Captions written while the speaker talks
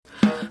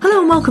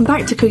welcome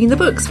back to Cooking the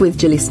Books with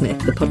Gilly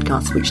Smith, the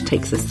podcast which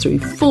takes us through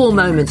 4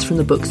 moments from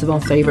the books of our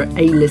favourite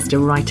A-lister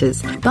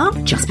writers.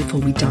 But just before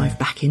we dive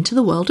back into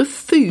the world of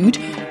food,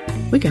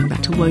 we're going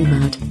back to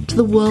WOMAD, to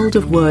the World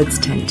of Words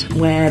tent,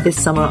 where this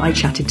summer I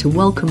chatted to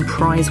Wellcome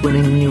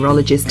Prize-winning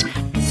neurologist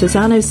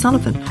Suzanne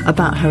O'Sullivan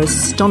about her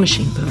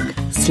astonishing book,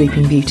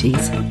 Sleeping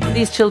Beauties.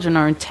 These children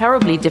are in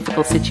terribly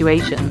difficult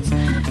situations,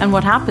 and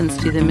what happens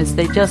to them is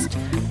they just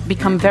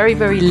become very,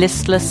 very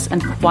listless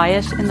and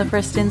quiet in the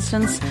first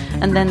instance,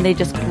 and then they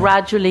just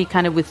gradually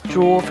kind of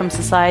withdraw from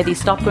society,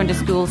 stop going to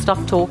school,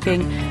 stop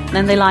talking, and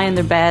then they lie in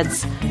their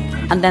beds,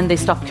 and then they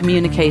stop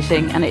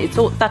communicating, and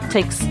that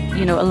takes,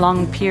 a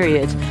long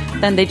period.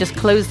 Then they just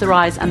close their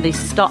eyes and they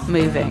stop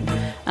moving.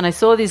 And I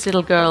saw these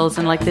little girls,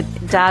 and the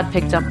dad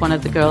picked up one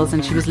of the girls,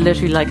 and she was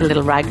literally like a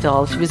little rag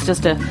doll. She was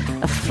just a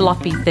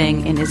floppy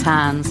thing in his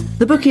hands.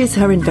 The book is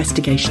her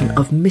investigation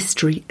of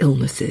mystery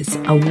illnesses,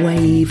 a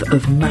wave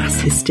of mass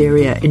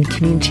hysteria in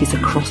communities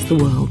across the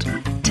world.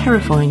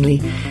 Terrifyingly,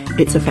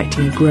 it's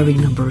affecting a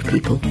growing number of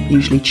people,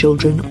 usually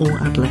children or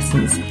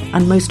adolescents,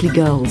 and mostly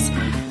girls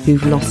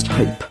who've lost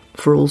hope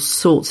for all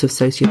sorts of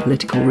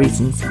socio-political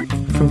reasons,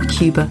 from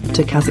Cuba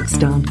to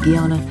Kazakhstan,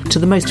 Guyana, to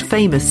the most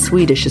famous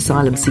Swedish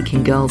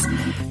asylum-seeking girls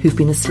who've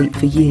been asleep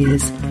for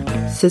years.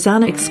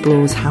 Susanna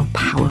explores how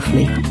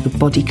powerfully the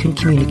body can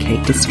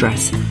communicate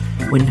distress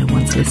when no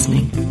one's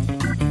listening.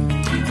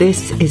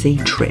 This is a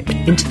trip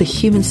into the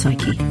human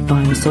psyche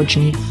via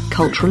misogyny,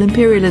 cultural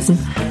imperialism,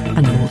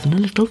 and more than a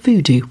little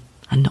voodoo,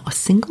 and not a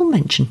single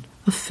mention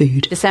of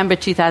food. December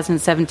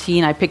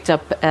 2017, I picked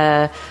up,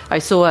 I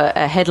saw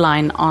a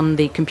headline on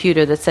the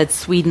computer that said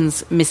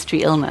Sweden's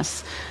mystery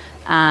illness.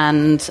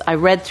 And I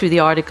read through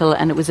the article,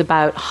 and it was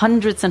about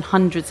hundreds and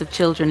hundreds of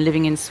children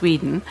living in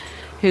Sweden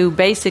who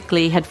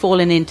basically had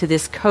fallen into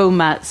this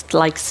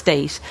coma-like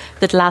state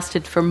that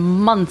lasted for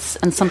months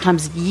and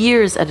sometimes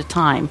years at a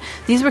time.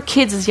 These were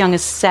kids as young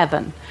as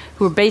 7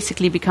 who were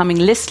basically becoming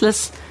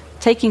listless,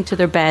 taking to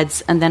their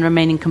beds, and then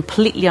remaining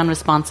completely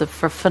unresponsive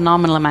for a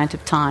phenomenal amount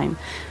of time.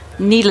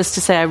 Needless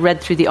to say, I read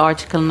through the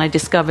article and I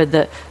discovered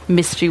that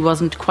mystery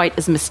wasn't quite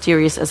as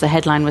mysterious as the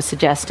headline was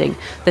suggesting,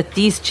 that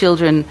these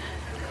children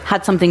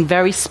had something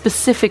very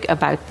specific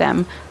about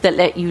them that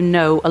let you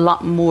know a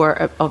lot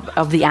more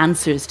of the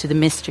answers to the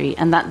mystery,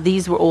 and that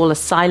these were all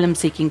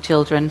asylum-seeking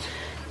children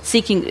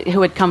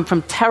who had come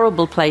from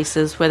terrible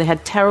places where they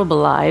had terrible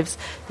lives.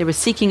 They were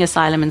seeking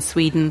asylum in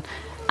Sweden,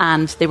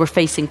 and they were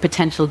facing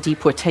potential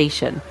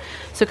deportation.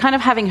 So kind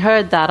of having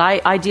heard that,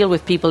 I deal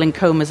with people in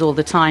comas all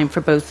the time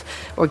for both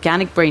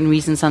organic brain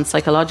reasons and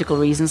psychological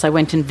reasons. I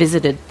went and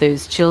visited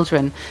those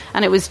children,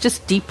 and it was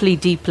just deeply,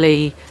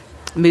 deeply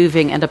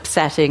moving and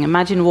upsetting.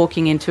 Imagine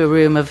walking into a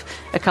room of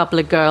a couple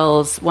of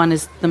girls, one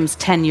of them's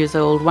 10 years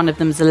old, one of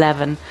them's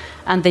 11,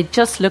 and they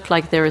just look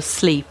like they're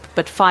asleep,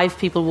 but 5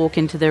 people walk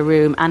into their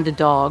room and a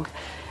dog,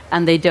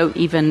 and they don't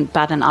even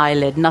bat an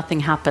eyelid.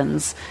 Nothing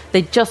happens.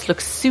 They just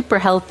look super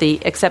healthy,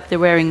 except they're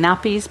wearing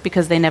nappies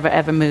because they never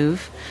ever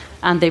move.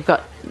 And they've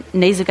got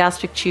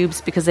nasogastric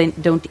tubes because they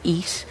don't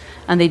eat.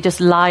 And they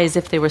just lie as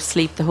if they were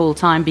asleep the whole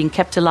time, being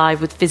kept alive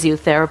with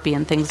physiotherapy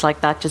and things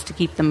like that just to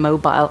keep them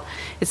mobile.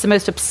 It's the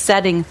most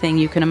upsetting thing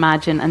you can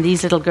imagine. And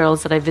these little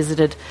girls that I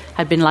visited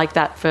had been like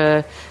that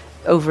for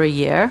over a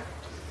year.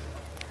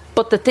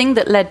 But the thing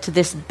that led to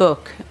this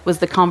book was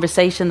the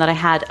conversation that I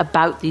had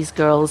about these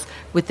girls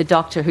with the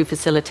doctor who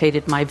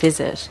facilitated my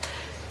visit.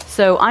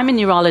 So I'm a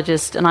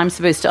neurologist, and I'm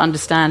supposed to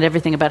understand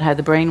everything about how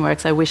the brain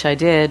works. I wish I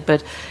did.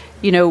 But,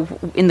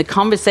 in the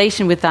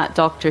conversation with that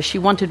doctor, she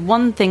wanted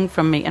one thing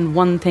from me and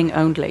one thing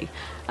only.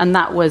 And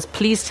that was,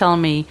 please tell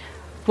me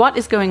what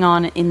is going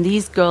on in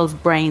these girls'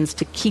 brains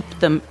to keep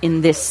them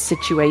in this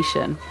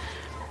situation.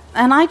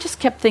 And I just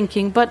kept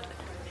thinking, but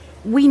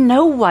we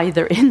know why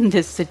they're in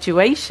this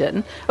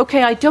situation.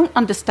 Okay, I don't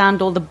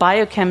understand all the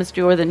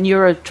biochemistry or the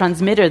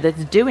neurotransmitter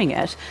that's doing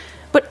it,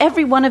 but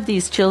every one of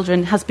these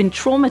children has been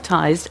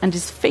traumatized and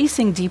is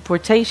facing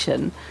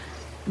deportation.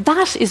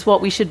 That is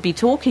what we should be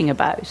talking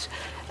about.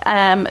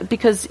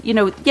 Because,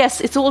 yes,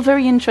 it's all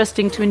very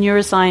interesting to a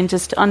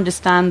neuroscientist to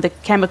understand the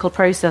chemical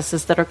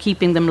processes that are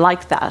keeping them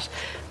like that.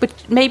 But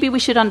maybe we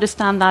should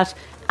understand that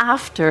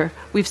after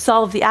we've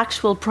solved the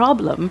actual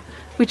problem,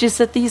 which is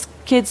that these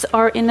kids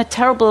are in a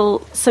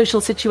terrible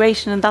social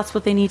situation, and that's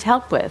what they need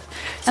help with.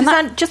 And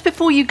Suzanne, just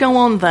before you go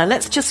on there,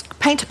 let's just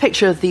paint a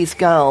picture of these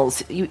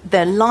girls.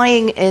 They're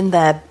lying in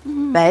their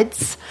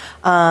beds.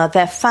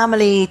 Their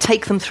family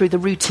take them through the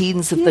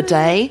routines of the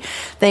day.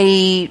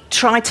 They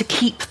try to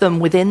keep them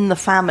within the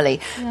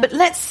family. Yeah. But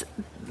let's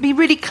be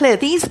really clear.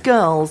 These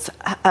girls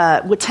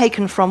were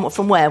taken from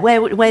where?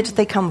 Where did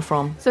they come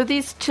from? So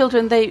these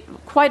children,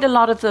 quite a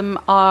lot of them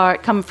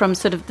come from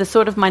the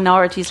sort of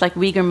minorities like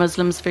Uyghur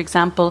Muslims, for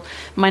example,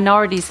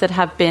 minorities that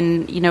have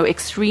been,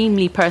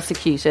 extremely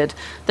persecuted.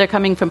 They're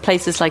coming from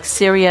places like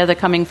Syria. They're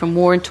coming from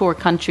war-torn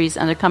countries,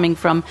 and they're coming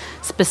from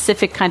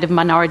specific kind of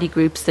minority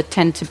groups that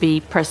tend to be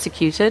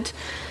persecuted.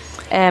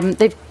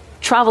 They've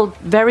traveled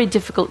very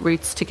difficult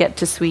routes to get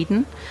to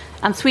Sweden.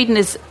 And Sweden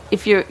is,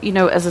 if you're,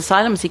 as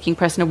asylum-seeking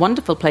person, a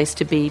wonderful place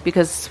to be,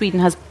 because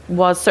Sweden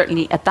was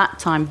certainly at that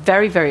time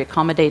very, very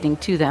accommodating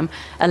to them,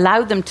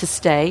 allowed them to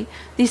stay.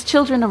 These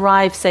children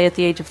arrive, say, at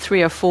the age of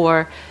 3 or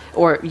 4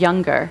 or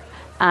younger,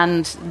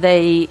 and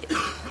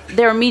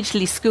they're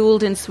immediately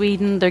schooled in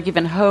Sweden. They're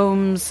given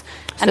homes.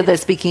 So they're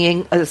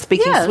speaking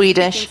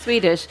Swedish.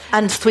 Swedish.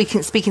 And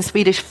speaking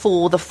Swedish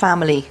for the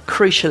family,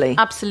 crucially.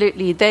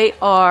 Absolutely. They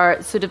are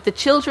the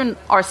children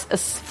are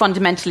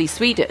fundamentally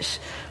Swedish,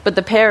 but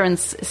the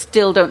parents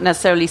still don't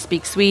necessarily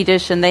speak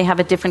Swedish, and they have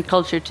a different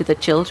culture to the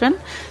children.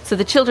 So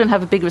the children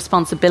have a big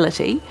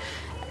responsibility.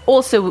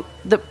 Also,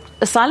 the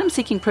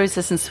asylum-seeking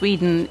process in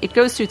Sweden, it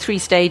goes through 3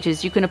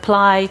 stages. You can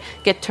apply,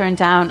 get turned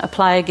down,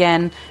 apply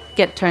again,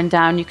 get turned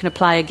down, you can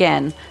apply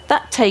again.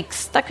 That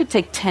could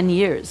take 10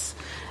 years.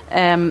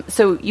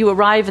 So you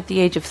arrive at the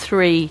age of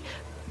 3.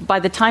 By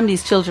the time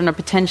these children are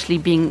potentially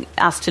being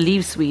asked to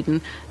leave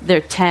Sweden, they're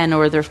 10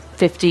 or they're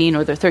 15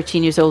 or they're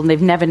 13 years old, and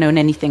they've never known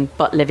anything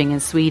but living in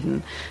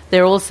Sweden.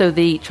 They're also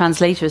the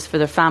translators for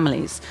their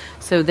families.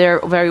 So they're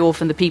very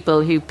often the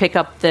people who pick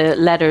up the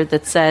letter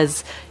that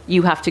says,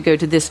 you have to go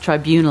to this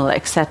tribunal,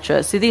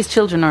 etc. So these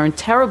children are in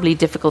terribly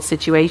difficult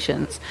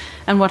situations.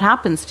 And what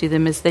happens to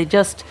them is they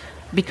just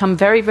become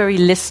very, very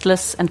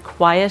listless and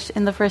quiet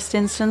in the first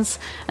instance,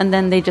 and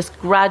then they just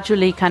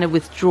gradually kind of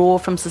withdraw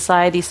from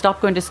society, stop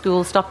going to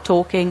school, stop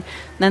talking,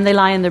 then they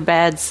lie in their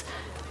beds,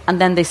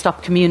 and then they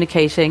stop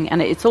communicating,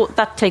 and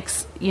that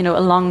takes a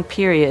long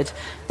period.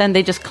 Then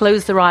they just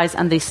close their eyes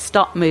and they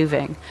stop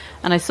moving.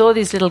 And I saw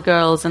these little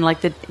girls, and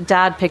the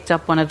dad picked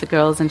up one of the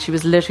girls, and she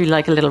was literally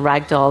like a little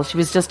rag doll. She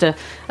was just a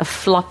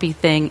floppy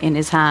thing in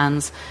his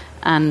hands.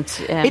 And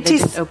it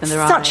is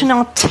such an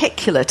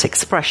articulate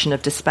expression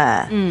of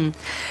despair.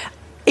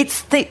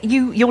 It's that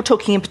you're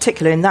talking in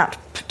particular in that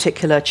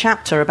particular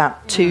chapter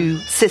about 2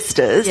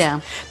 sisters. Yeah.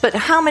 But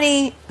how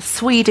many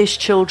Swedish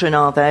children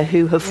are there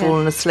who have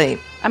fallen asleep?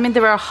 I mean,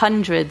 there are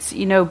hundreds.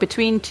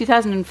 Between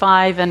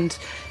 2005 and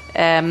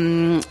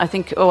I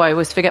think, I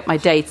always forget my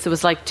dates. There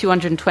was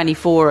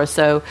 224 or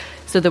so.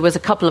 So there was a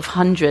couple of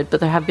hundred,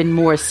 but there have been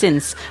more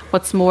since.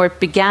 What's more, it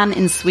began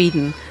in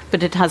Sweden,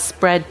 but it has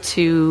spread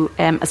to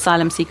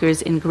asylum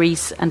seekers in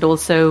Greece and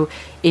also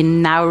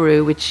in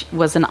Nauru, which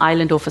was an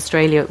island off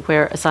Australia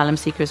where asylum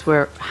seekers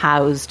were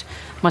housed,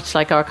 much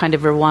like our kind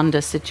of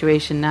Rwanda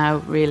situation now,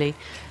 really.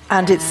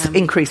 And it's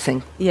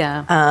increasing.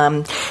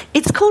 Yeah.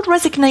 It's called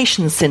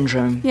resignation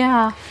syndrome.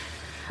 Yeah.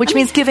 Which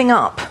means giving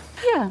up.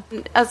 Yeah.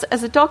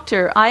 As a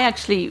doctor, I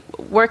actually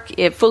work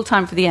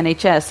full-time for the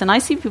NHS, and I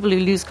see people who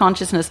lose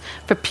consciousness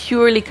for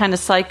purely kind of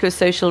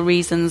psychosocial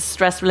reasons,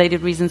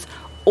 stress-related reasons,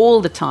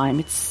 all the time.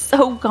 It's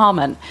so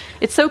common.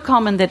 It's so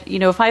common that,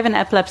 if I have an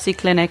epilepsy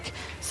clinic,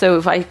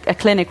 a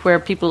clinic where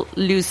people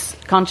lose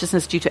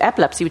consciousness due to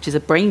epilepsy, which is a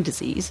brain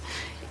disease,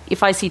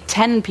 if I see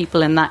 10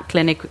 people in that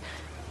clinic,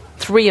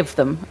 3 of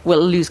them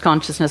will lose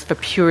consciousness for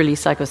purely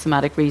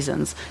psychosomatic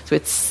reasons. So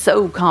it's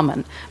so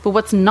common. But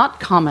what's not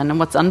common and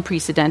what's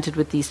unprecedented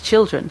with these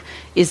children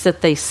is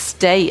that they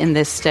stay in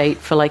this state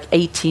for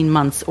 18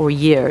 months or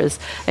years.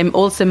 I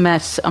also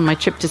met on my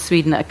trip to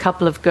Sweden a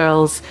couple of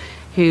girls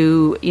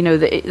who,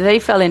 they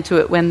fell into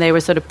it when they were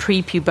sort of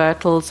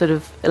pre-pubertal, sort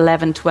of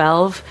 11,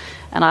 12.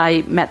 And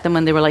I met them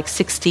when they were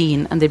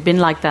 16, and they'd been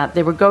like that.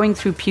 They were going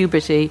through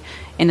puberty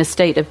in a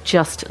state of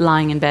just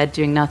lying in bed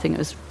doing nothing. It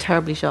was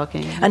terribly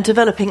shocking. And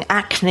developing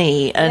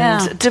acne,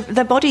 and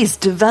their bodies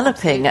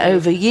developing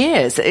over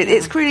years.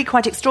 It's really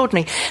quite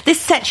extraordinary. This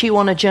sets you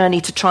on a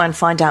journey to try and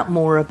find out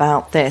more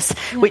about this,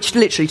 which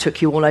literally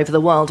took you all over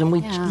the world, and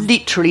we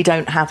literally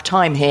don't have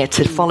time here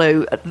to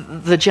follow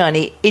the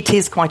journey. It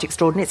is quite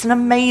extraordinary. It's an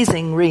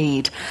amazing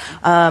read.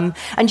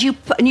 And you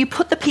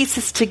put the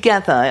pieces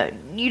together.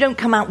 You don't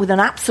come out with an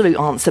absolute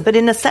answer, but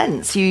in a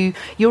sense,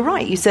 you're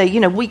right. You say,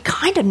 we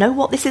kind of know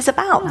what this is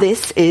about.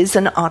 This is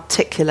an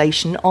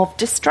articulation of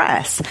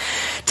distress.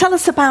 Tell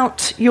us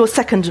about your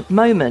second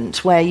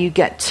moment where you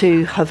get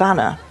to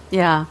Havana.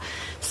 Yeah.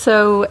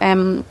 So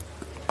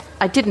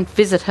I didn't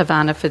visit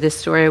Havana for this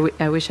story.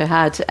 I wish I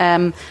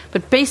had.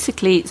 But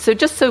basically,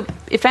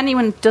 if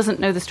anyone doesn't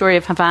know the story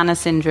of Havana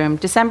syndrome,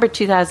 December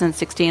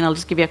 2016, I'll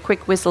just give you a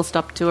quick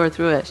whistle-stop tour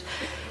through it.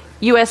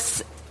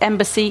 U.S.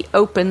 Embassy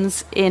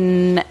opens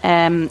in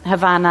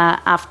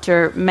Havana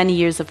after many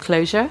years of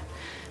closure.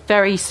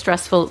 Very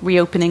stressful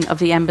reopening of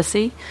the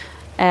embassy.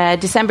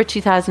 December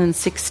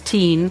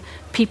 2016,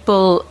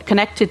 people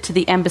connected to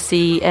the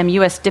embassy,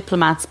 US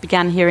diplomats,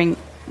 began hearing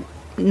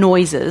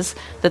noises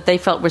that they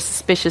felt were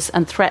suspicious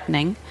and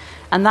threatening.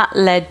 And that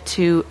led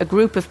to a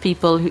group of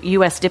people,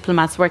 US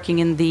diplomats working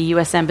in the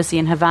US Embassy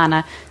in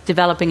Havana,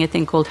 developing a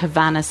thing called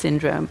Havana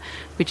syndrome,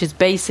 which is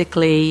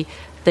basically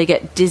they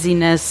get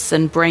dizziness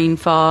and brain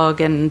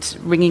fog and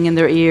ringing in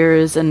their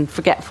ears and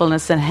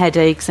forgetfulness and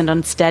headaches and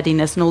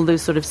unsteadiness and all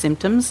those sort of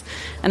symptoms.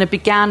 And it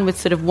began with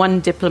sort of one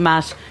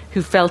diplomat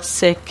who felt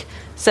sick,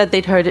 said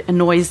they'd heard a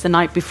noise the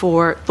night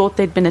before, thought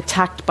they'd been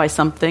attacked by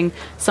something.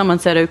 Someone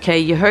said, okay,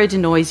 you heard a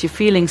noise, you're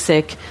feeling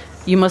sick,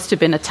 you must have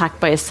been attacked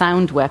by a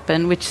sound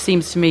weapon, which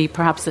seems to me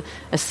perhaps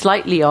a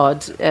slightly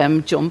odd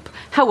jump.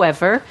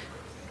 However,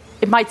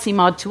 it might seem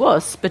odd to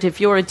us, but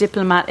if you're a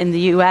diplomat in the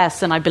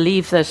US, and I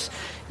believe that,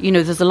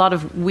 there's a lot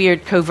of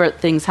weird covert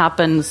things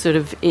happen sort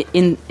of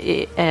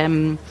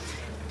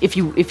if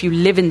you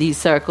live in these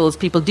circles,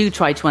 people do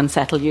try to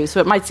unsettle you. So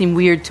it might seem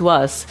weird to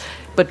us,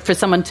 but for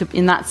someone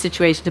in that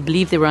situation to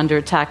believe they were under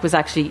attack was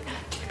actually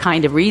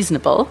kind of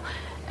reasonable.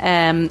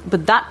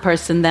 But that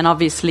person then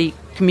obviously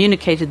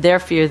communicated their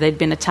fear they'd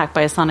been attacked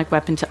by a sonic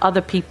weapon to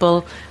other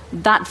people.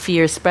 That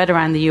fear spread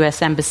around the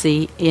US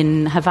Embassy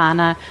in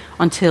Havana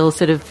until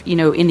sort of, in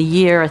a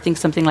year, I think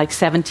something like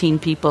 17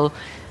 people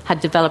had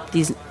developed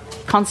these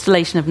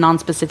constellation of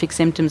non-specific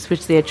symptoms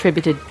which they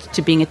attributed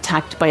to being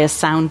attacked by a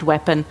sound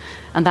weapon,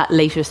 and that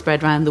later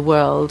spread around the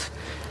world.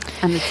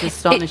 And it's an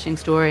astonishing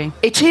story.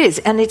 It is,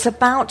 and it's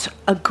about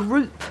a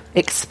group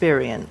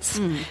experience.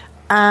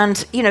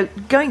 And,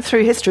 going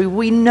through history,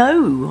 we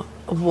know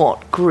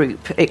what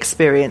group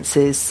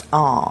experiences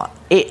are.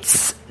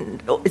 It's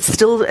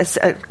still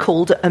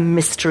called a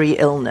mystery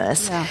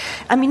illness. Yeah.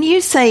 I mean,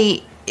 you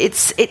say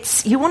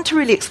you want to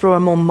really explore a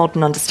more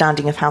modern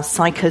understanding of how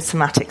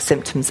psychosomatic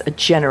symptoms are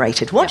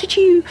generated. What did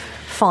you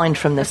find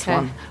from this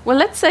one? Well,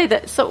 let's say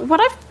that. So,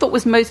 what I thought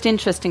was most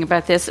interesting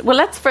about this. Well,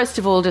 let's first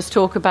of all just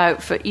talk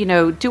about,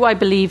 do I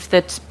believe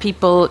that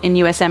people in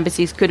U.S.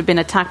 embassies could have been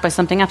attacked by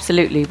something?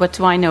 Absolutely. What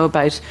do I know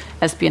about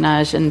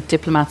espionage and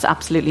diplomats?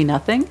 Absolutely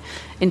nothing.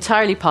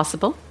 Entirely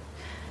possible.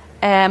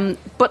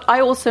 But I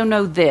also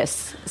know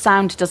this: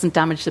 sound doesn't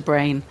damage the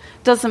brain.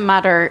 Doesn't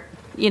matter.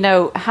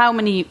 How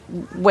many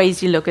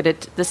ways you look at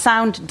it, the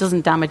sound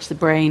doesn't damage the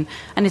brain.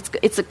 And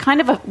it's a kind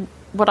of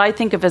what I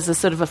think of as a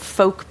sort of a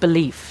folk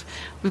belief.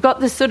 We've got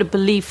this sort of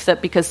belief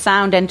that because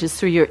sound enters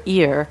through your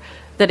ear,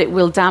 that it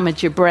will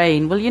damage your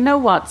brain. Well, you know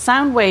what?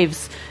 Sound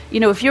waves,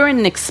 if you're in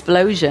an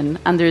explosion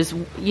and there's,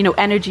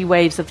 energy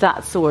waves of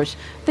that sort,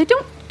 they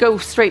don't go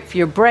straight for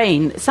your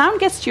brain.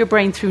 Sound gets to your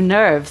brain through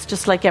nerves,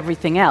 just like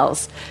everything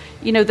else.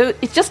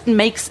 It just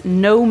makes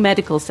no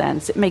medical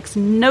sense. It makes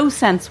no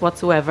sense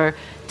whatsoever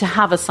to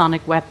have a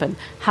sonic weapon.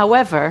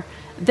 However,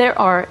 there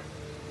are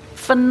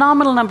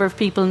phenomenal number of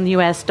people in the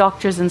US,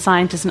 doctors and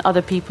scientists and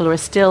other people, who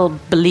still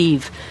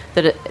believe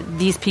that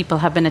these people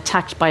have been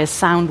attacked by a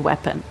sound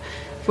weapon.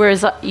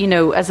 Whereas,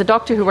 as a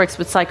doctor who works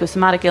with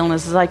psychosomatic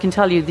illnesses, I can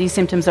tell you these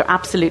symptoms are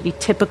absolutely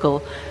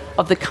typical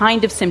of the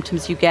kind of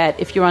symptoms you get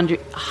if you're under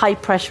a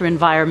high-pressure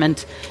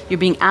environment. You're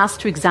being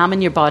asked to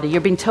examine your body.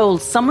 You're being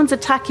told someone's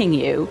attacking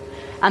you,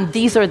 and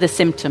these are the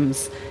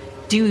symptoms.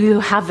 Do you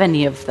have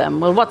any of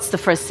them? Well, what's the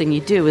first thing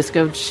you do is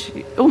go,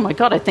 oh my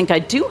God, I think I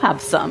do have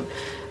some.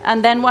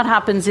 And then what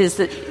happens is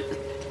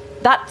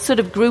that sort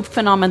of group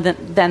phenomenon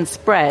then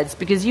spreads,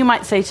 because you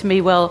might say to me,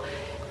 well,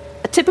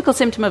 a typical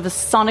symptom of a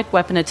sonic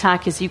weapon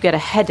attack is you get a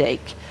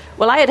headache.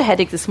 Well, I had a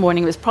headache this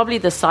morning. It was probably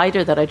the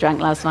cider that I drank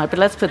last night, but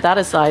let's put that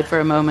aside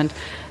for a moment.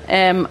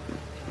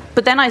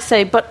 But then I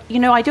say,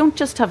 I don't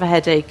just have a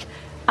headache.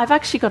 I've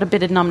actually got a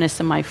bit of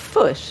numbness in my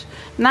foot.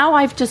 Now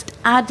I've just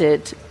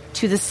added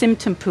to the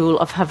symptom pool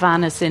of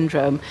Havana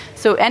syndrome.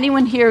 So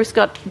anyone here who's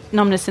got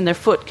numbness in their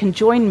foot can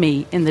join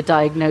me in the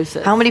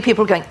diagnosis. How many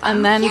people are going,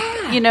 and then,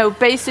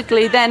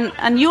 basically then,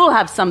 and you'll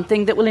have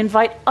something that will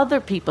invite other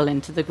people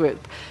into the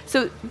group.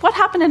 So what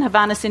happened in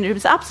Havana syndrome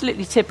is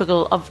absolutely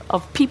typical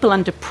of people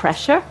under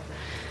pressure.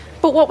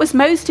 But what was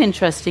most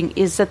interesting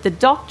is that the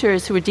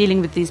doctors who were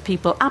dealing with these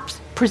people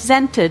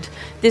presented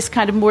this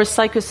kind of more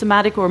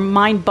psychosomatic or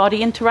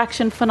mind-body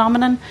interaction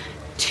phenomenon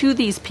to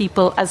these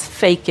people as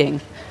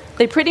faking.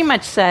 They pretty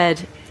much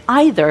said,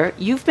 either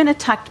you've been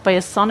attacked by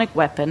a sonic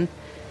weapon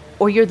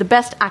or you're the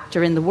best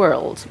actor in the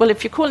world. Well,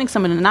 if you're calling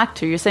someone an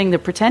actor, you're saying they're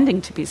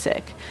pretending to be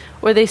sick.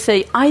 Or they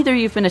say, either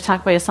you've been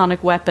attacked by a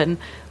sonic weapon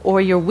or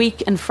you're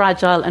weak and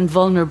fragile and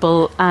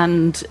vulnerable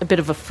and a bit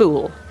of a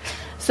fool.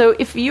 So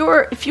if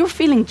you're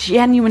feeling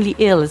genuinely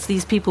ill, as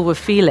these people were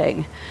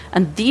feeling,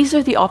 and these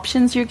are the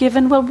options you're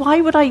given, well,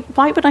 why would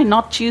I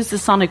not choose the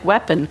sonic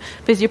weapon?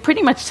 Because you're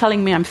pretty much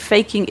telling me I'm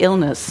faking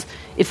illness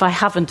if I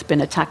haven't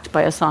been attacked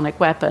by a sonic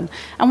weapon.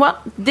 And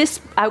what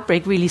this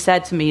outbreak really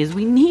said to me is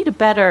we need a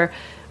better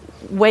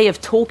way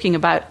of talking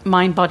about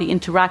mind-body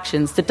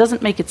interactions that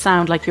doesn't make it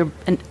sound like you're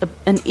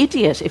an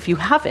idiot if you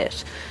have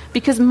it.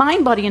 Because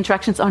mind-body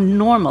interactions are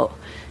normal.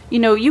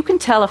 You can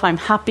tell if I'm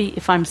happy,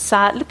 if I'm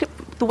sad. Look at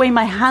the way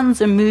my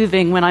hands are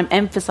moving when I'm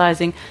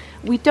emphasizing.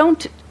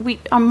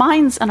 Our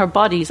minds and our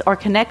bodies are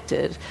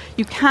connected.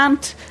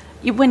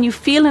 When you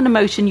feel an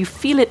emotion, you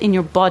feel it in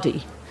your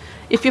body.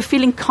 If you're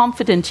feeling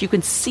confident, you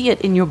can see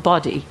it in your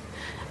body.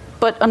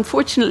 But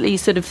unfortunately,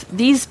 sort of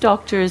these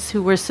doctors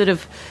who were sort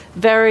of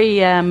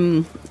very,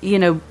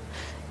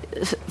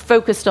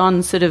 focused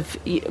on sort of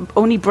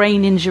only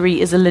brain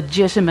injury is a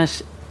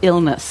legitimate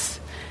illness.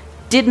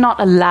 did not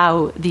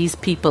allow these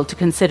people to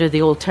consider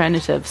the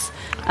alternatives.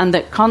 And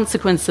the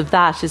consequence of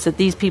that is that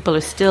these people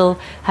are still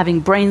having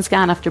brain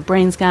scan after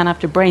brain scan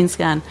after brain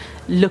scan,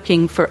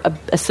 looking for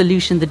a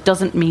solution that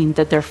doesn't mean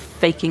that they're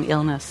faking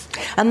illness.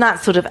 And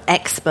that sort of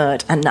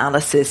expert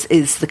analysis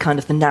is the kind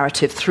of the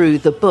narrative through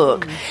the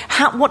book.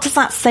 What does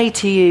that say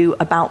to you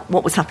about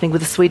what was happening with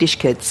the Swedish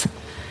kids?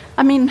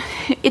 I mean,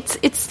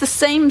 it's the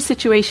same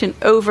situation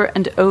over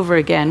and over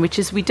again, which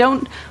is we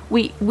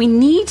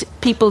need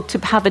people to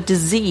have a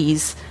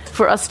disease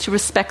for us to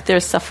respect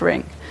their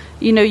suffering.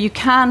 You know, you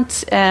can't,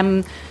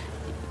 to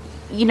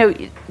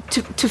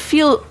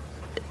feel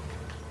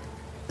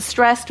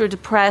stressed or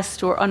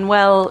depressed or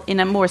unwell in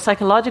a more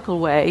psychological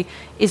way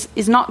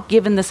is not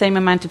given the same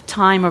amount of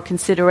time or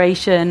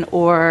consideration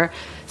or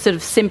sort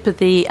of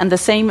sympathy, and the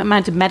same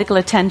amount of medical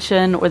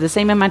attention or the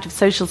same amount of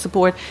social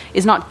support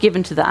is not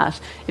given to that.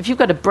 If you've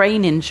got a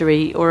brain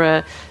injury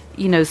or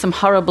some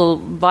horrible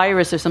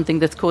virus or something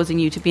that's causing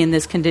you to be in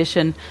this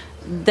condition,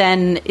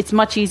 then it's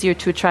much easier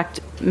to attract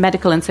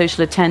medical and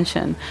social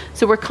attention.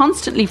 So we're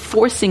constantly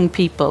forcing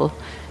people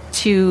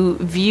to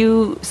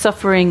view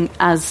suffering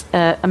as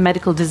a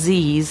medical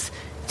disease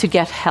to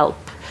get help.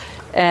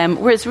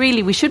 Whereas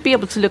really we should be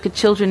able to look at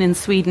children in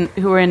Sweden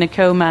who are in a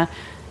coma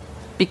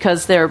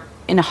because they're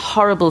in a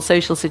horrible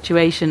social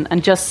situation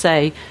and just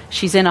say,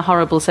 she's in a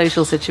horrible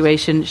social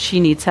situation, she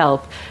needs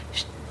help.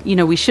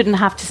 We shouldn't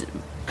have to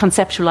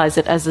conceptualize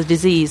it as a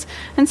disease.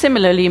 And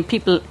similarly,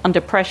 people under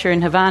pressure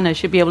in Havana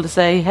should be able to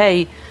say,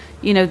 hey,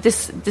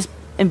 this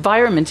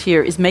environment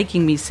here is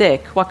making me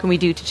sick. What can we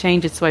do to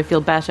change it so I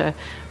feel better?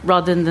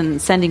 Rather than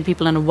sending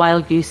people on a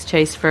wild goose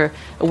chase for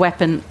a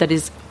weapon that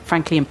is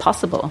frankly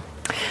impossible.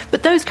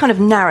 But those kind of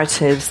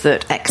narratives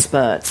that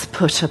experts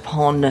put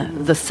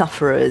upon the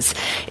sufferers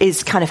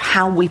is kind of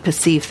how we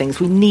perceive things.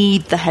 We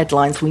need the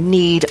headlines, we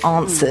need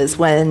answers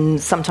when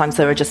sometimes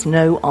there are just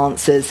no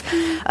answers.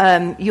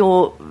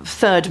 Your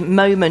third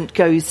moment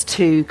goes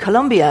to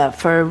Colombia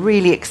for a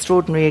really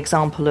extraordinary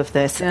example of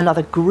this. Yeah.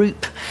 Another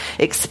group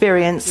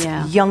experience,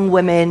 young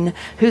women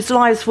whose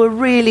lives were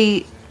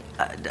really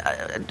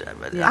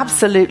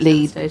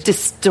absolutely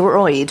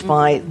destroyed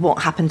by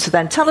what happened to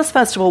them. Tell us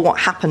first of all what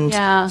happened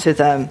to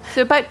them.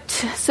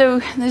 So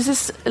there's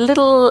this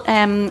little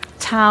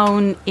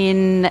town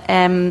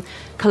in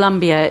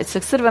Colombia. It's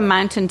a sort of a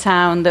mountain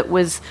town that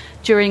was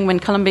during when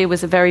Colombia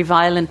was a very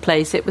violent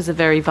place. It was a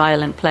very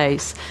violent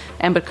place,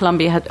 but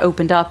Colombia had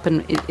opened up,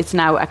 and it's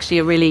now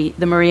actually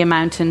the Maria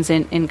Mountains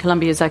in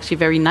Colombia is actually a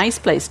very nice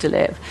place to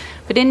live.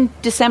 But in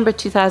December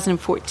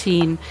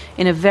 2014,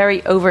 in a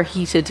very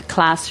overheated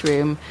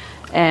classroom,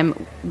 the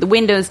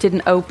windows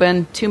didn't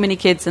open, too many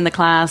kids in the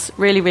class,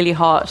 really, really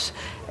hot,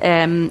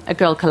 a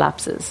girl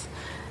collapses.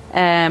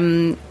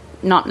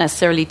 Not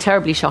necessarily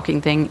terribly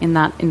shocking thing in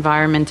that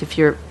environment. If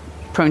you're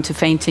prone to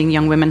fainting,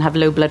 young women have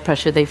low blood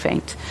pressure, they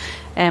faint.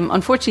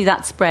 Unfortunately,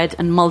 that spread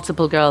and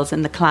multiple girls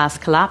in the class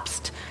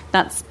collapsed.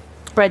 That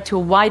spread to a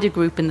wider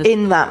group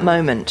in that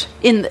moment.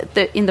 In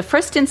the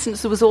first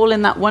instance, it was all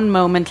in that one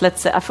moment.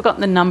 Let's say, I've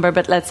forgotten the number,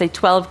 but let's say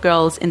 12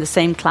 girls in the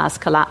same class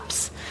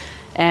collapse.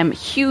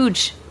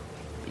 Huge.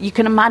 You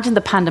can imagine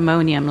the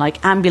pandemonium,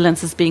 like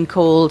ambulances being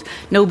called,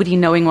 nobody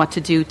knowing what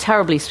to do,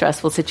 terribly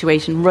stressful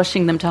situation,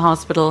 rushing them to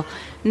hospital.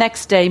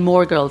 Next day,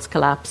 more girls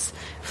collapse.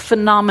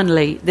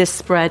 Phenomenally, this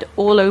spread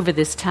all over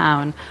this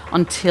town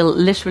until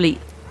literally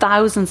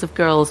thousands of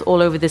girls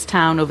all over this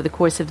town over the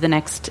course of the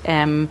next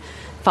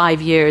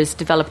 5 years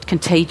developed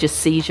contagious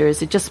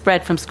seizures. It just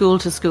spread from school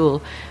to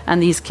school,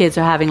 and these kids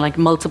are having like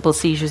multiple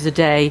seizures a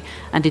day,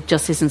 and it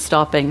just isn't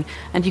stopping.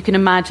 And you can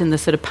imagine the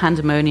sort of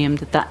pandemonium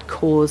that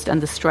caused and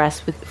the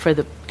stress for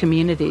the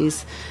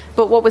communities.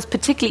 But what was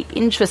particularly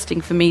interesting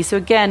for me, so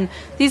again,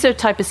 these are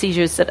type of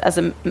seizures that as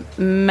a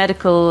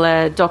medical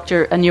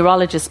doctor, a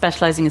neurologist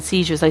specializing in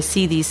seizures, I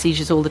see these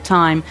seizures all the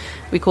time.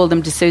 We call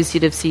them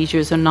dissociative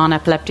seizures or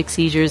non-epileptic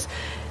seizures.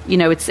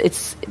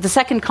 It's the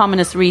second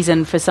commonest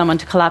reason for someone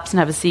to collapse and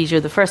have a seizure.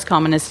 The first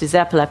commonest is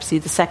epilepsy.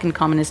 The second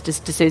commonest is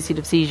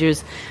dissociative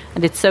seizures.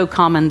 And it's so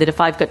common that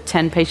if I've got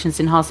 10 patients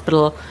in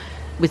hospital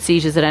with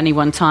seizures at any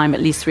one time,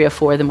 at least 3 or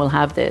 4 of them will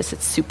have this.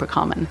 It's super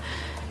common.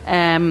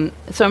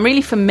 So I'm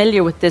really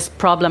familiar with this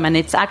problem, and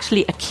it's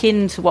actually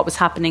akin to what was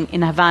happening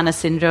in Havana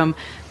syndrome.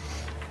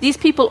 These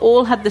people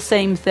all had the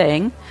same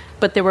thing,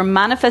 but they were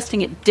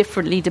manifesting it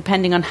differently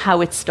depending on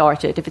how it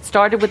started. If it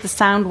started with a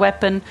sound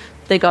weapon,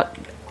 they got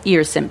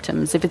ear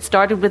symptoms. If it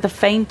started with a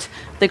faint,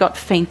 they got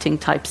fainting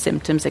type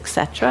symptoms,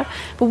 etc.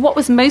 But what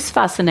was most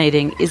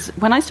fascinating is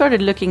when I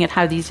started looking at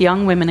how these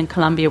young women in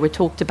Colombia were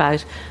talked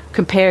about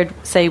compared,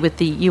 say, with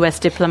the US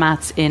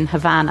diplomats in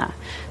Havana.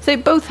 So they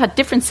both had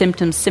different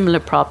symptoms, similar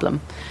problem.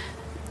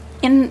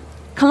 In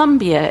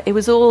Colombia, it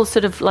was all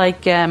sort of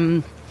like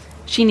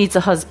she needs a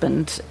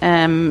husband,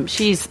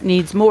 she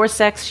needs more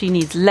sex, she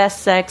needs less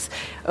sex,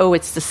 oh,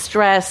 it's the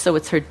stress, so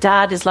it's her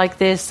dad is like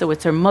this, so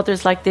it's her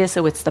mother's like this,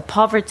 so it's the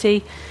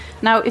poverty.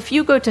 Now, if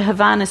you go to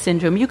Havana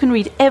syndrome, you can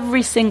read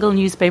every single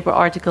newspaper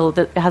article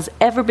that has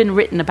ever been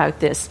written about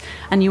this,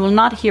 and you will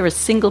not hear a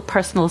single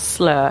personal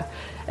slur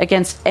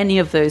against any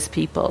of those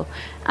people.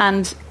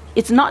 And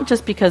it's not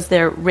just because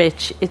they're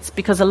rich, it's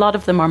because a lot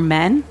of them are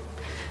men.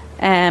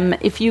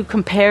 If you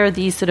compare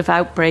these sort of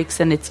outbreaks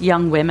and it's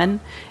young women,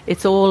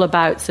 it's all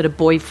about sort of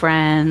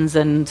boyfriends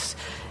and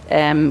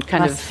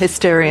kind of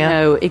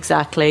hysteria.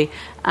 Exactly.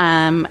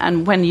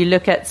 And when you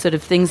look at sort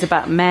of things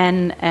about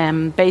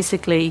men,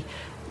 basically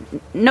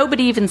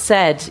nobody even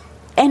said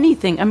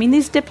anything. I mean,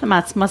 these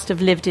diplomats must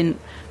have lived in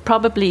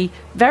probably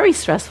very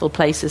stressful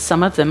places,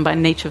 some of them by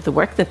nature of the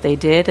work that they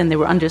did, and they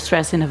were under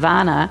stress in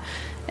Havana.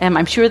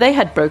 I'm sure they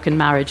had broken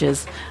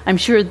marriages. I'm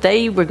sure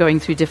they were going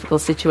through difficult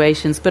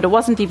situations, but it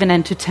wasn't even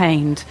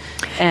entertained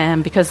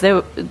because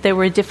they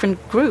were a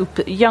different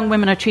group. Young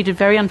women are treated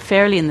very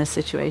unfairly in this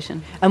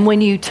situation. And when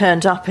you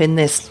turned up in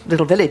this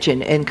little village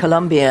in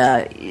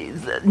Colombia,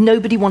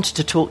 nobody wanted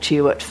to talk to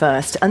you at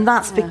first, and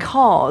that's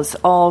because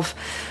of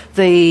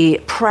the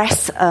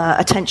press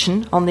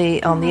attention on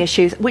the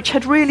issues, which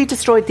had really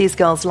destroyed these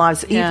girls'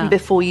 lives even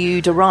before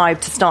you'd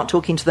arrived to start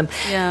talking to them.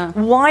 Yeah.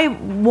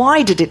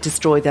 Why did it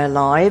destroy their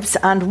lives,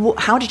 and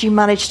how did you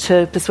manage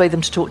to persuade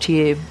them to talk to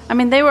you? I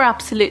mean, they were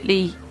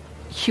absolutely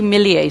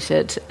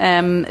humiliated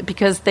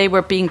because they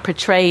were being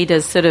portrayed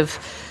as sort of,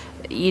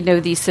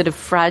 these sort of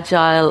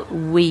fragile,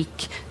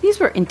 weak. These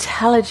were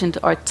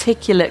intelligent,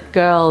 articulate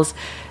girls.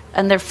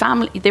 And their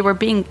family, they were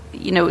being,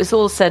 it was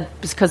all said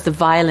because the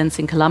violence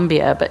in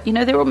Colombia, but,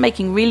 they were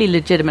making really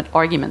legitimate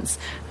arguments,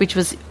 which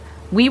was,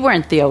 we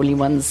weren't the only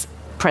ones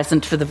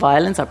present for the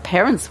violence. Our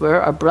parents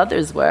were, our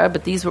brothers were,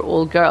 but these were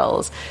all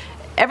girls.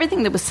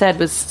 Everything that was said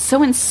was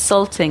so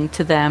insulting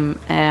to them.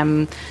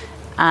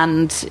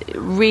 And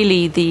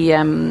really,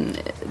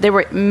 they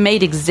were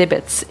made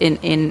exhibits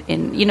in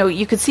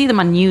you could see them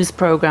on news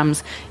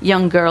programs,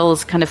 young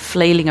girls kind of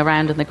flailing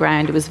around on the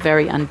ground. It was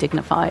very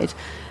undignified.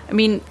 I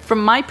mean,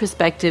 from my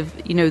perspective,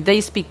 they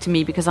speak to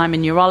me because I'm a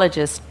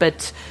neurologist,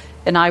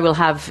 and I will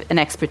have an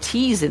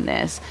expertise in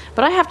this.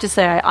 But I have to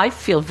say, I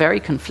feel very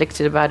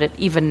conflicted about it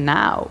even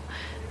now,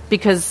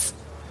 because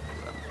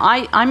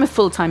I'm a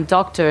full-time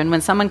doctor, and when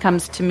someone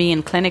comes to me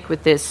in clinic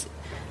with this,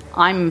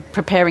 I'm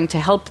preparing to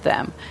help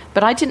them.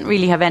 But I didn't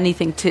really have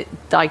anything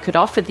that I could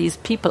offer these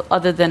people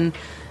other than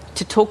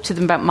to talk to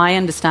them about my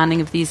understanding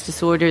of these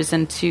disorders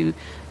and to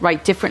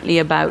write differently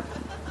about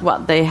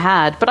what they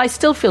had. But I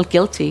still feel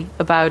guilty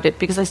about it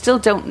because I still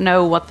don't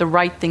know what the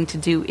right thing to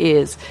do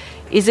is.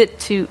 Is it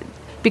to...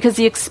 Because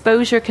the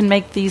exposure can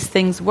make these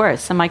things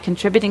worse. Am I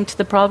contributing to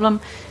the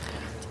problem?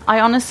 I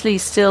honestly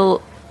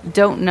still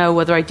don't know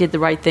whether I did the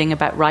right thing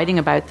about writing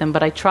about them,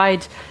 but I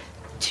tried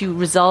to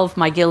resolve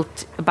my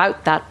guilt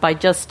about that by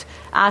just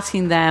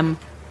asking them,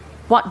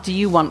 what do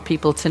you want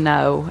people to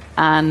know?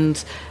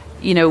 And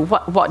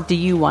what do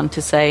you want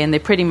to say? And they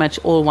pretty much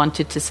all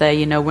wanted to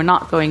say, we're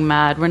not going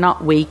mad, we're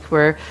not weak,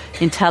 we're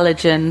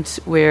intelligent,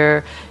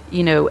 we're,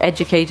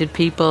 educated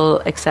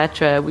people,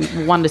 etc.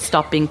 We want to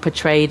stop being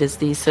portrayed as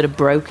these sort of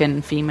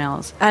broken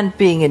females. And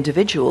being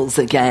individuals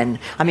again.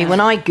 I mean, when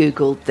I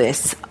Googled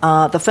this,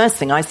 the first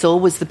thing I saw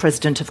was the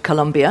president of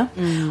Colombia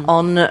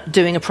on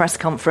doing a press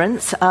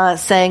conference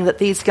saying that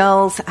these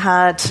girls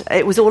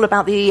it was all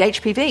about the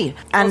HPV.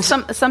 And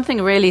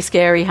something really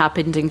scary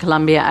happened in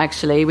Colombia,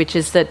 actually, which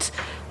is that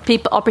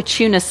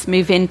opportunists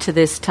move into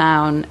this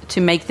town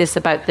to make this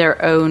about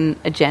their own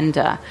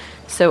agenda.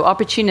 So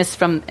opportunists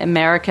from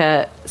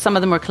America, some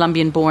of them were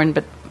Colombian-born,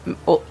 but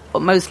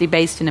mostly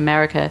based in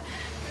America,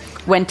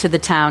 went to the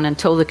town and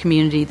told the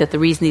community that the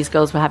reason these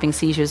girls were having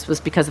seizures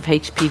was because of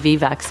HPV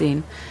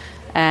vaccine.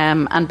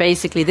 And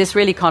basically, this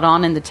really caught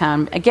on in the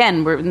town.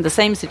 Again, we're in the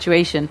same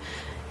situation.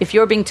 If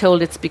you're being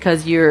told it's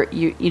because you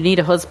need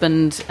a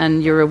husband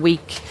and you're a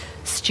weak,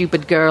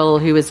 stupid girl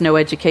who has no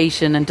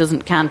education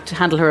and can't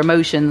handle her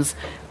emotions,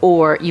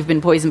 or you've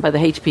been poisoned by the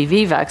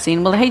HPV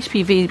vaccine, well, the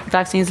HPV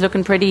vaccine is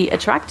looking pretty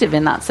attractive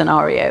in that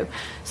scenario.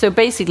 So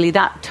basically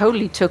that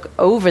totally took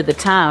over the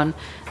town,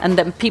 and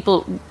then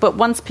but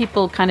once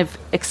people kind of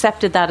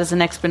accepted that as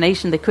an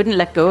explanation, they couldn't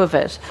let go of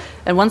it.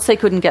 And once they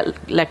couldn't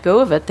let go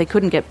of it, they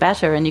couldn't get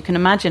better. And you can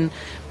imagine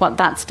what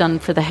that's done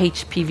for the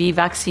HPV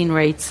vaccine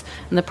rates.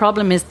 And the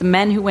problem is the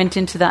men who went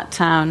into that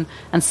town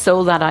and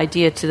sold that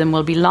idea to them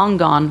will be long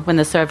gone when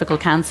the cervical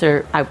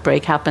cancer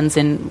outbreak happens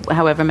in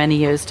however many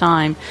years'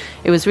 time.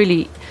 It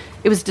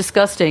was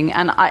disgusting.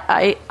 And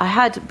I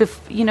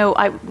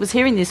was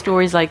hearing these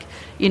stories like,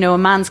 a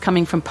man's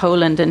coming from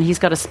Poland and he's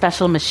got a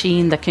special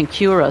machine that can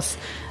cure us.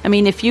 I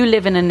mean, if you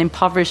live in an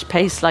impoverished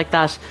place like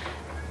that,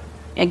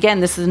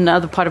 again, this is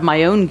another part of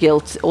my own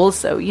guilt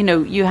also.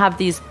 You have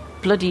these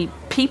bloody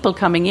people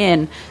coming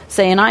in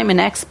saying, I'm an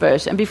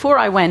expert. And before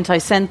I went, I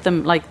sent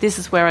them, this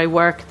is where I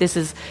work. This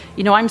is,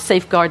 I'm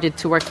safeguarded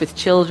to work with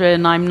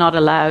children. I'm not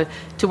allowed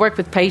to work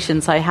with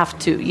patients. I have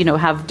to,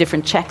 have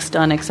different checks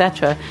done,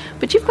 etc.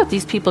 But you've got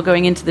these people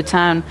going into the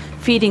town,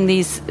 feeding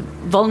these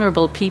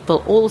vulnerable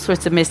people all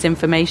sorts of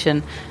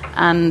misinformation.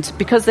 And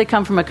because they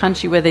come from a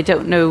country where they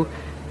don't know,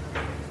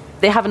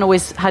 they haven't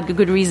always had a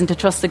good reason to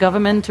trust the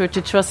government or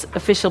to trust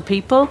official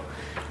people.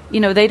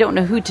 They don't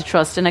know who to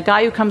trust. And a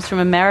guy who comes from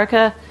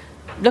America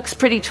looks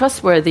pretty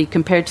trustworthy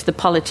compared to the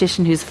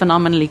politician who's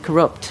phenomenally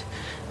corrupt.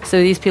 So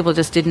these people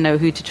just didn't know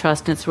who to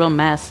trust, and it's a real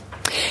mess.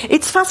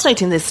 It's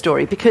fascinating, this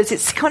story, because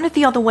it's kind of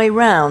the other way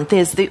round.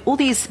 There's all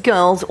these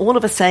girls, all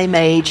of the same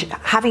age,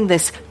 having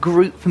this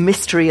group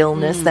mystery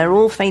illness. They're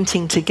all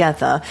fainting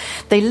together.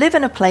 They live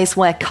in a place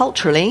where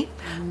culturally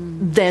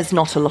there's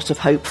not a lot of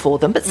hope for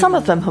them, but some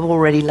of them have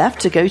already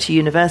left to go to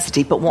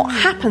university. But what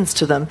happens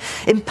to them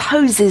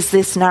imposes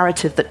this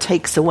narrative that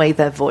takes away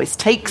their voice,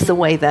 takes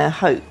away their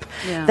hope.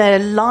 Yeah. Their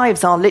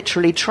lives are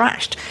literally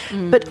trashed.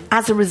 But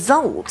as a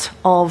result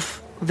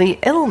of the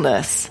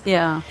illness.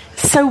 Yeah.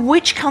 So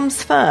which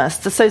comes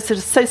first? The sort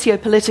of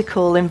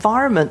socio-political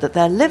environment that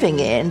they're living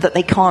in, that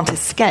they can't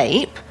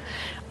escape,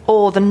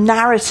 or the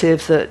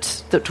narrative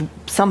that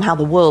somehow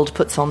the world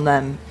puts on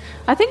them?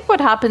 I think what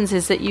happens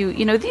is that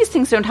you know, these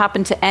things don't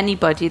happen to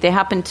anybody. They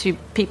happen to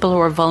people who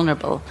are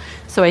vulnerable.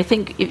 So I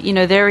think, you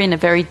know, they're in a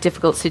very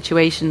difficult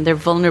situation. They're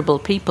vulnerable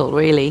people,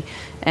 really.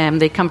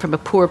 They come from a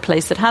poor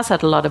place that has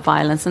had a lot of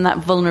violence, and that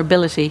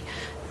vulnerability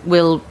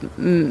will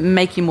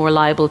make you more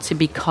liable to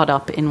be caught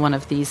up in one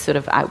of these sort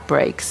of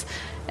outbreaks.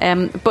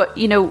 But,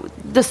 you know,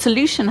 the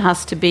solution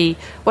has to be,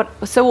 what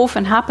so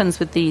often happens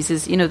with these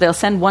is, you know, they'll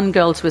send one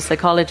girl to a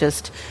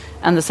psychologist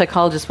and the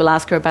psychologist will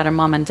ask her about her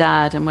mom and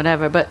dad and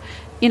whatever. But,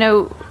 you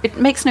know, it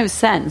makes no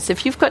sense.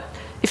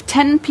 If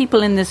 10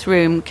 people in this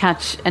room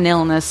catch an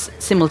illness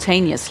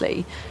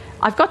simultaneously,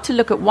 I've got to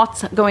look at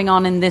what's going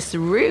on in this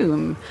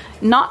room,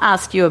 not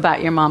ask you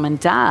about your mom and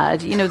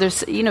dad. You know,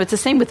 it's the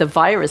same with a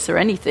virus or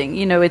anything.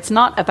 You know, it's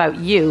not about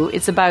you.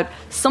 It's about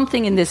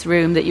something in this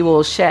room that you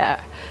all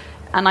share.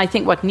 And I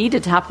think what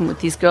needed to happen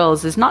with these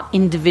girls is not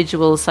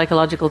individual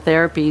psychological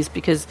therapies,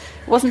 because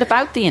it wasn't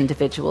about the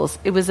individuals.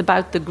 It was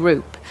about the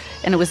group.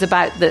 And it was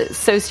about the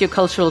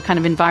sociocultural kind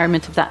of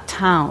environment of that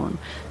town.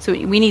 So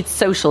we need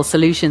social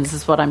solutions,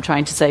 is what I'm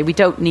trying to say. We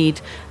don't need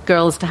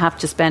girls to have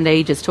to spend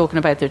ages talking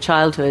about their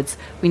childhoods.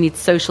 We need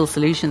social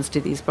solutions to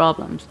these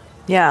problems.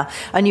 Yeah,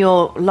 and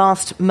your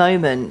last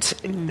moment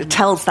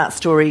tells that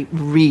story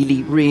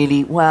really,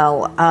 really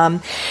well.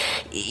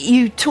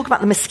 You talk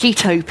about the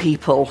mosquito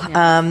people.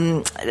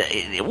 Yeah.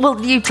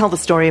 Well, you tell the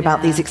story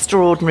about these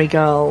extraordinary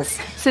girls.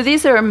 So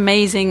these are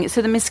amazing.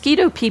 So the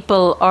mosquito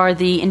people are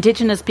the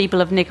indigenous people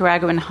of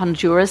Nicaragua and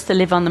Honduras that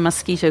live on the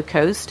Mosquito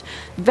Coast.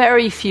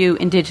 Very few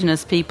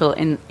indigenous people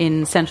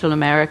in Central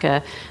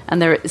America,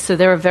 and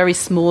they're a very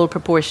small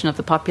proportion of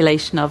the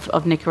population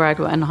of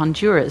Nicaragua and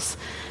Honduras.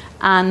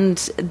 And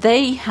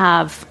they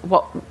have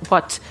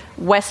what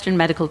Western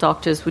medical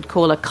doctors would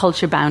call a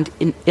culture-bound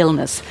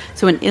illness.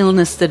 So an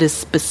illness that is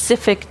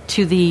specific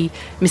to the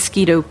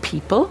mosquito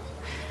people.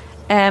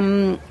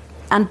 And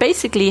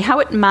basically how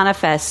it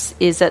manifests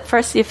is that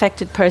first the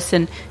affected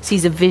person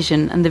sees a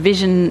vision, and the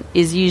vision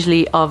is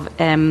usually of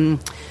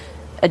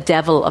a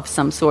devil of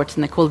some sort,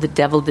 and they call the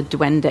devil the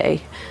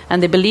duende.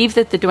 And they believe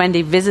that the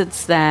duende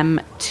visits them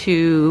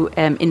to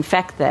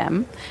infect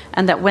them,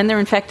 and that when they're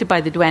infected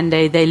by the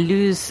duende,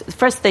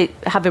 they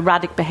have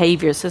erratic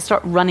behavior, so they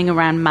start running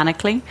around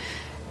manically,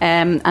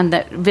 and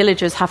that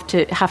villagers have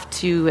to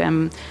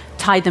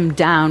tie them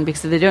down,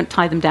 because if they don't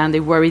tie them down, they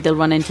worry they'll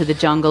run into the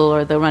jungle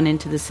or they'll run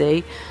into the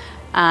sea.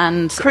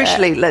 And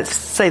crucially, let's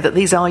say that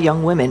these are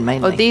young women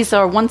mainly. These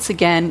are, once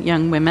again,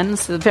 young women.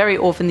 So very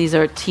often these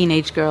are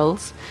teenage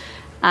girls.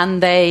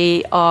 And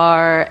they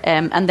are,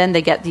 and then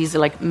they get these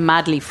like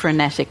madly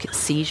frenetic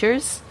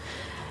seizures,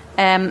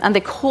 and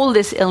they call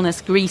this illness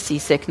greasy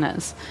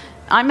sickness.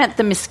 I met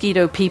the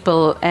mosquito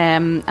people,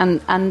 and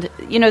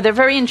you know, they're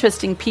very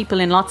interesting people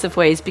in lots of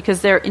ways,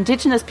 because they're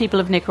indigenous people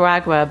of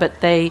Nicaragua,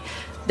 but they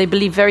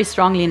believe very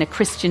strongly in a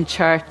Christian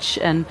church,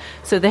 and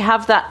so they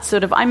have that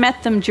sort of. I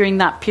met them during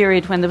that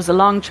period when there was a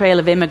long trail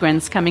of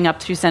immigrants coming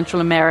up through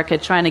Central America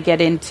trying to get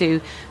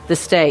into the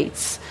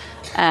States.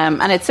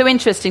 And it's so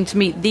interesting to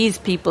meet these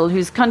people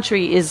whose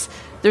country is,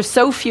 there's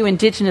so few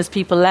indigenous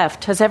people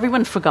left. Has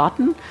everyone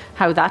forgotten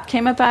how that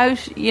came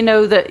about? You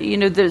know,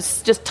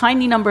 there's just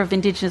tiny number of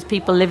indigenous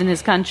people live in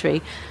this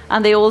country.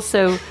 And they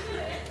also,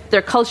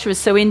 their culture is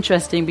so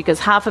interesting because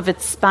half of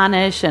it's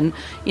Spanish, and,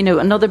 you know,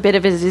 another bit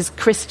of it is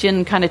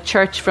Christian kind of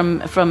church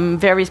from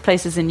various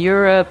places in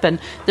Europe.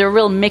 And they're a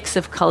real mix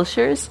of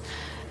cultures.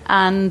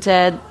 And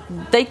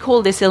they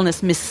call this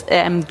illness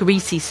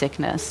greasy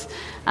sickness.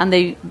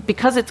 And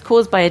because it's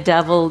caused by a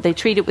devil, they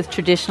treat it with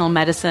traditional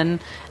medicine,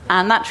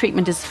 and that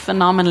treatment is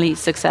phenomenally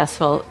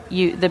successful.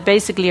 You're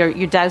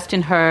doused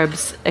in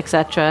herbs,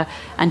 etc.,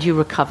 and you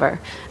recover.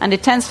 And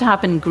it tends to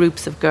happen in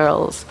groups of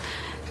girls.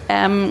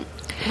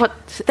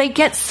 They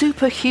get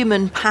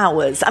superhuman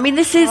powers. I mean,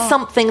 this is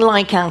something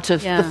like out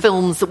of the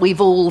films that we've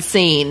all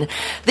seen.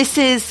 This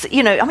is,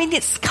 you know, I mean,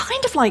 it's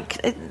kind of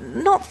like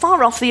not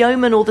far off The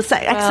Omen or The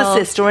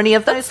Exorcist or any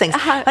of those things.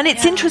 And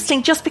it's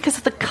interesting just because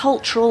of the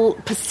cultural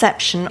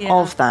perception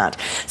of that.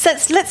 So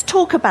let's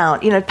talk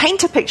about, you know,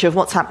 paint a picture of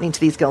what's happening to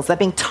these girls. They're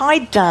being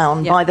tied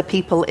down by the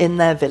people in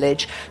their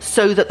village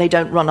so that they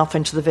don't run off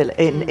into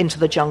the into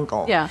the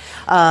jungle. Yeah.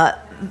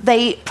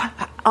 They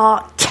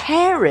are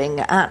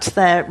tearing at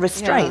their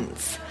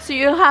restraints. So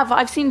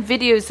I've seen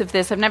videos of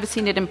this. I've never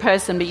seen it in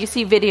person, but you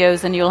see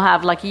videos and you'll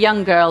have like a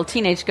young girl,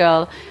 teenage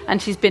girl, and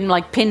she's been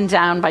like pinned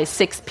down by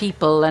 6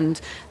 people. And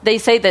they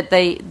say that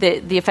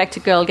the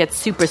affected girl gets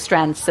super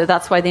strength. So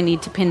that's why they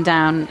need to pin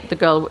down the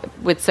girl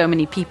with so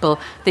many people.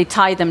 They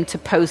tie them to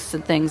posts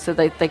and things so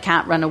they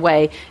can't run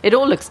away. It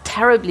all looks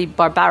terribly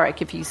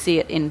barbaric if you see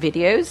it in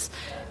videos.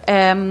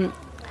 And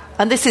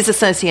this is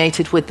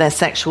associated with their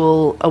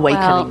sexual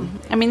awakening. Well,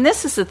 I mean,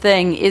 this is the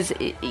thing, is,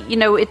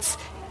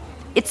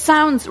 it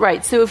sounds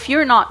right. So if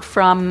you're not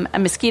from a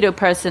Mosquito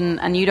person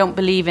and you don't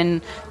believe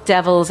in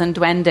devils and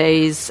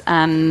duendes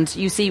and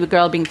you see a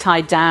girl being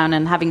tied down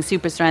and having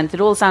super strength,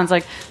 it all sounds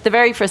like the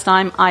very first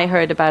time I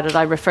heard about it,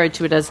 I referred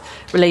to it as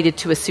related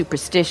to a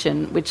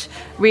superstition, which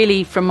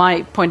really, from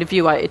my point of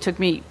view, it took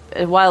me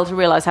a while to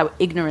realize how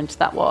ignorant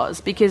that was.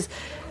 Because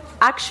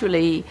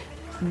actually,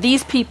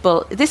 these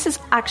people,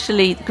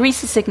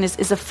 greasy sickness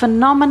is a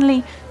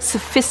phenomenally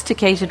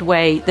sophisticated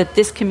way that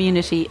this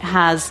community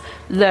has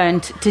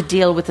learned to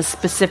deal with a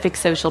specific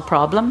social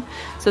problem.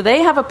 So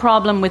they have a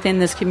problem within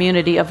this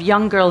community of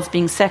young girls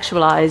being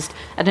sexualized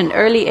at an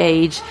early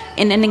age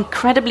in an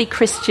incredibly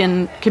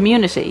Christian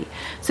community.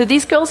 So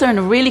these girls are in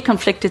a really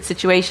conflicted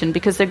situation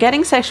because they're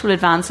getting sexual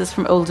advances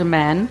from older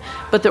men,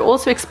 but they're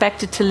also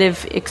expected to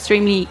live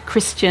extremely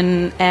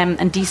Christian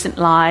and decent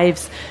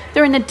lives.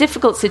 They're in a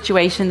difficult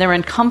situation. They're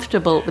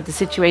uncomfortable with the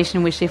situation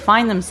in which they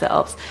find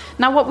themselves.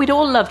 Now, what we'd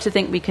all love to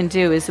think we can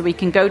do is that we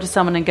can go to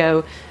someone and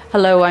go,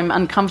 hello, I'm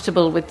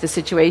uncomfortable with the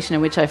situation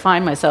in which I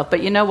find myself.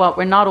 But you know what?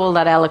 We're not all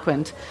that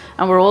eloquent.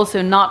 And we're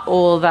also not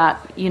all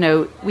that,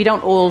 we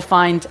don't all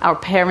find our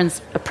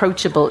parents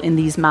approachable in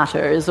these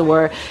matters.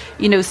 Or,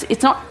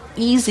 it's not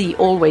easy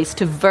always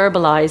to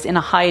verbalize in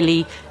a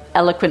highly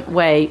eloquent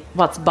way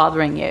what's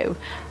bothering you.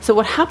 So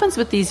what happens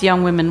with these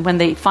young women when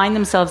they find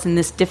themselves in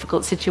this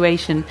difficult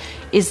situation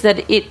is that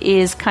it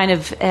is kind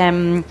of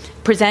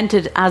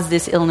presented as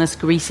this illness,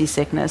 greasy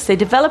sickness. They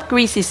develop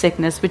greasy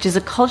sickness, which is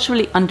a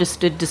culturally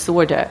understood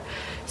disorder.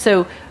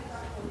 So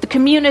the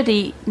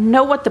community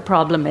know what the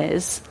problem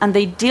is, and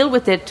they deal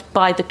with it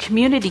by the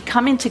community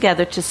coming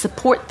together to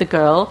support the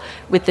girl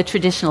with the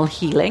traditional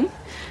healing,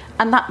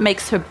 and that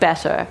makes her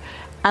better.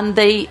 And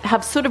they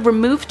have sort of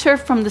removed her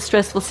from the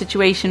stressful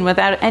situation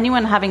without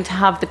anyone having to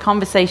have the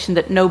conversation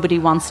that nobody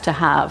wants to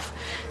have.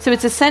 So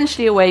it's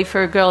essentially a way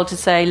for a girl to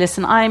say,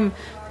 listen, I'm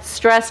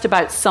stressed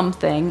about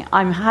something.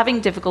 I'm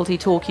having difficulty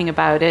talking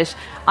about it.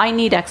 I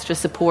need extra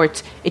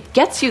support. It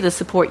gets you the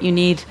support you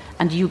need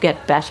and you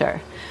get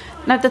better.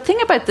 Now, the thing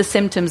about the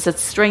symptoms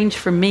that's strange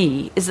for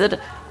me is that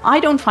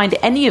I don't find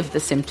any of the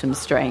symptoms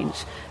strange,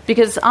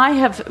 because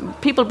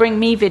people bring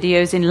me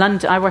videos in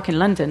London, I work in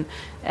London,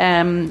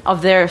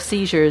 of their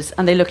seizures,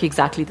 and they look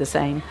exactly the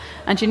same.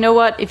 And you know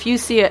what? If you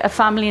see a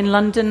family in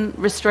London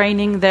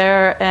restraining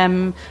their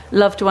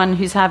loved one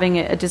who's having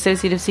a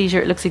dissociative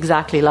seizure, it looks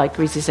exactly like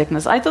greasy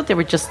sickness. I thought they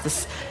were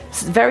just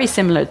very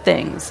similar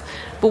things.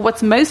 But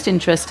what's most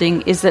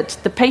interesting is that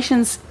the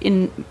patients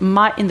in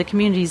the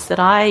communities that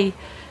I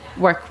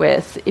work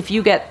with, if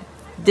you get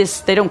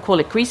this, they don't call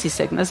it greasy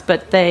sickness,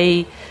 but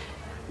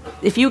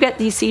if you get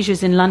these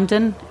seizures in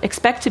London,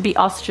 expect to be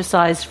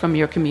ostracized from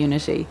your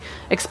community.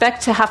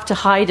 Expect to have to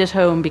hide at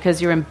home because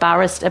you're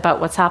embarrassed about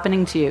what's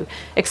happening to you.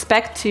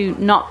 Expect to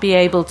not be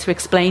able to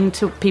explain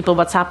to people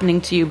what's happening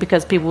to you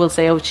because people will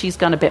say, oh, she's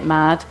gone a bit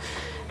mad.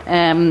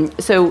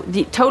 So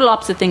the total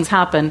opposite things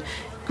happen.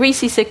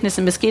 Greasy sickness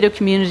in mosquito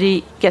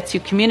community gets you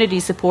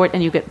community support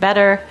and you get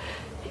better.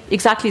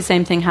 Exactly the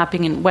same thing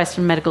happening in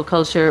Western medical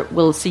culture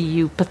will see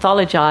you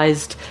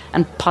pathologized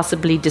and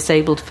possibly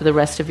disabled for the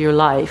rest of your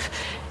life.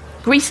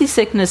 Greasy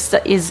sickness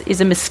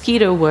is a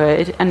mosquito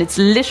word, and its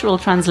literal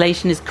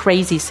translation is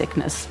crazy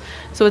sickness.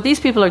 So what these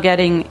people are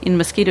getting in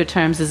mosquito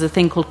terms is a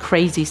thing called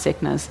crazy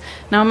sickness.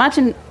 Now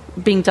imagine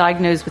being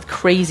diagnosed with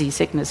crazy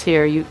sickness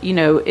here. You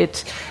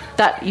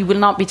will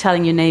not be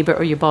telling your neighbor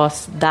or your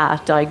boss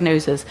that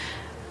diagnosis.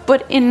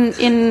 But in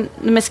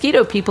the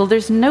mosquito people,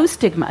 there's no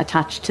stigma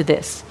attached to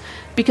this,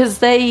 because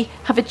they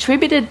have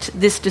attributed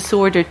this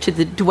disorder to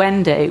the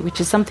duende, which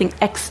is something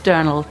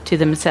external to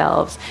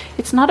themselves.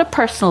 It's not a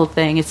personal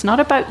thing. It's not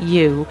about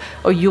you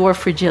or your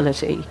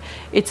fragility.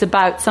 It's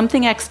about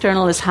something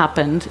external has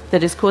happened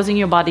that is causing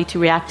your body to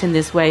react in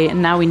this way,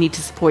 and now we need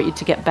to support you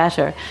to get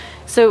better.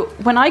 So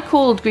when I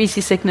called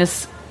greasy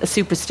sickness a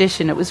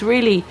superstition, it was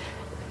really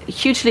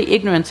hugely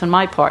ignorant on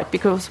my part,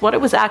 because what it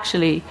was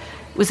actually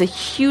was a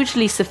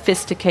hugely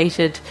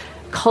sophisticated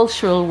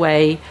cultural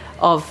way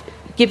of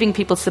giving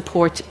people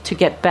support to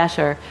get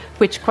better,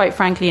 which, quite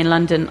frankly, in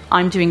London,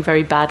 I'm doing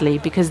very badly,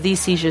 because these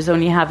seizures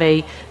only have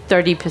a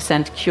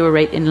 30% cure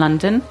rate in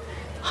London,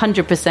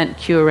 100%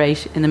 cure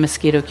rate in the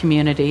mosquito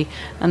community,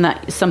 and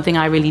that is something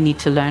I really need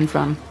to learn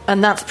from.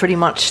 And that's pretty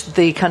much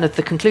the kind of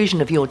the conclusion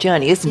of your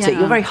journey, isn't it?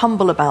 You're very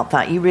humble about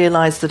that. You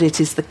realise that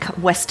it is the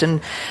Western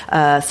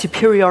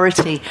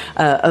superiority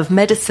of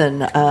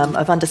medicine,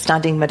 of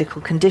understanding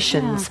medical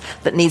conditions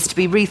that needs to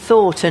be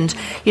rethought. And,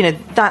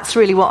 that's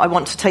really what I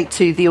want to take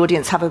to the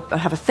audience, have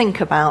a think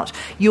about.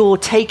 Your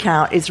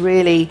takeout is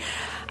really,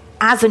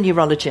 as a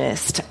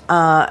neurologist,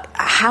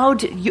 how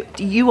do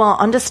you are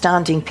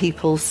understanding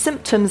people's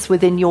symptoms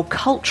within your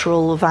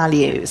cultural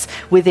values,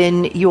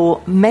 within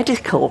your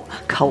medical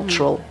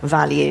cultural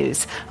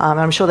values.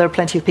 I'm sure there are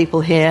plenty of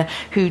people here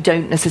who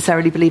don't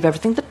necessarily believe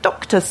everything the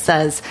doctor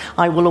says.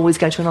 I will always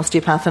go to an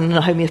osteopath and a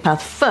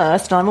homeopath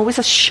first, and I'm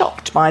always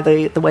shocked by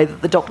the way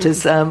that the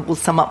doctors will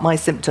sum up my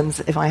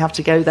symptoms if I have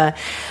to go there.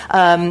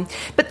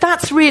 But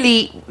that's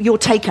really your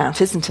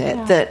takeout, isn't it?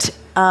 Yeah.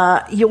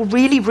 That you're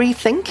really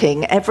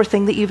rethinking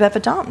everything that you've ever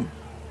done.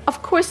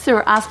 Of course, there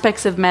are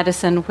aspects of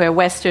medicine where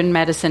Western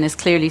medicine is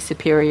clearly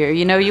superior.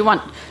 You know, you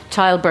want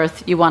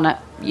childbirth, you've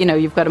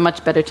got a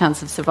much better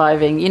chance of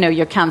surviving,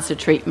 your cancer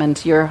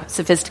treatment, your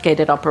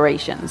sophisticated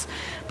operations.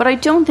 But I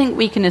don't think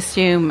we can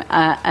assume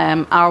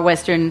our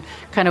Western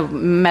kind of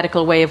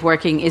medical way of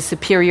working is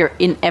superior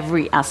in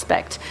every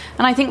aspect.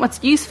 And I think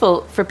what's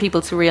useful for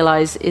people to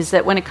realize is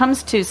that when it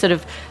comes to sort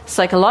of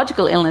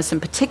psychological illness in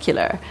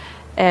particular,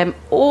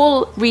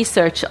 all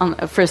research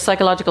for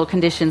psychological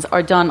conditions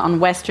are done on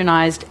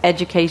westernized,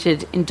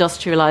 educated,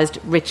 industrialized,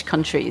 rich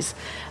countries.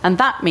 And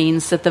that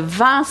means that the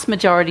vast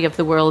majority of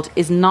the world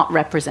is not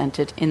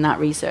represented in that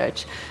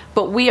research.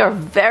 But we are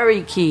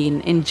very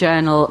keen in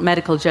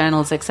medical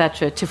journals,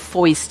 etc., to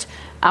foist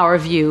our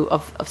view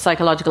of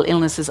psychological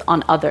illnesses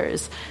on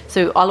others.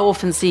 So I'll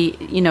often see,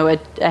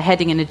 a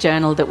heading in a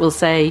journal that will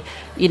say,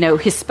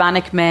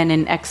 Hispanic men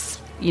in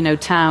X,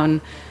 town,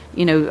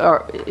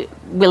 or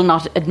will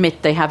not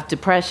admit they have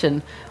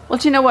depression. Well,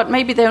 do you know what?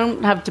 Maybe they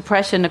don't have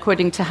depression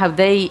according to how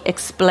they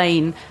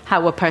explain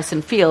how a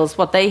person feels.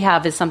 What they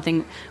have is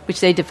something which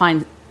they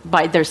define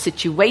by their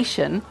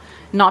situation,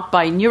 not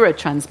by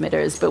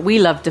neurotransmitters. But we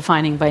love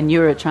defining by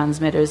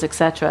neurotransmitters,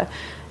 etc.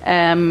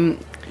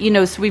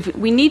 So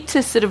we need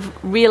to sort of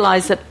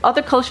realize that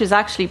other cultures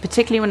actually,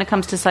 particularly when it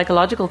comes to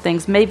psychological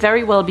things, may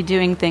very well be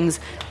doing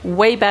things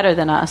way better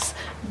than us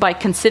by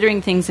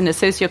considering things in a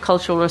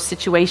sociocultural or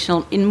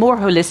situational, in more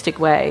holistic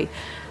way.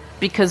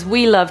 Because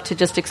we love to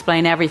just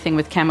explain everything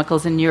with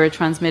chemicals and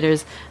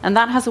neurotransmitters, and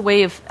that has a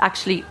way of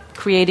actually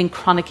creating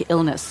chronic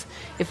illness.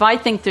 If I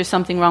think there's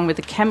something wrong with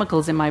the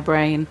chemicals in my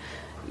brain,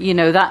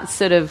 that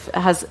sort of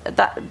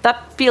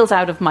that feels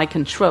out of my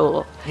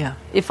control. Yeah.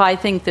 If I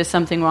think there's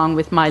something wrong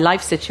with my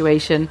life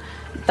situation,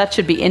 that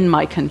should be in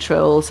my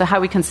control. So how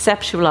we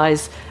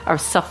conceptualize our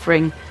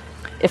suffering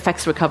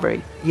affects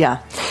recovery. Yeah.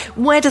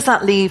 Where does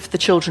that leave the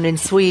children in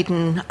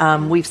Sweden?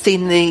 We've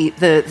seen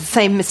the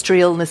same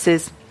mystery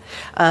illnesses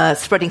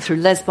spreading through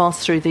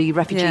Lesbos, through the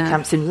refugee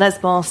camps in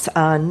Lesbos,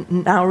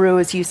 Nauru,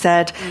 as you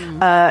said.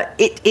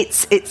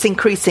 It's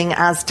increasing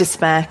as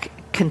despair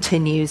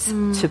continues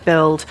to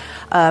build.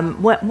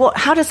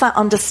 How does that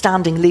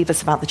understanding leave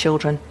us about the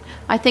children?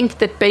 I think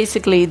that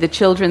basically the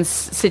children's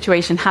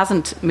situation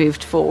hasn't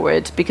moved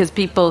forward because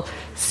people,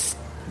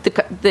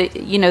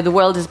 the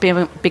world is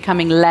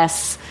becoming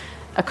less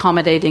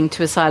accommodating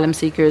to asylum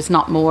seekers,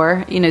 not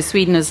more.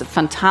 Sweden is a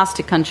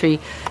fantastic country,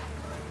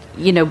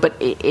 but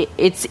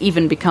it's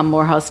even become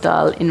more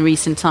hostile in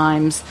recent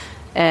times.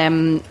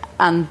 And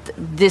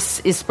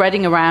this is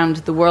spreading around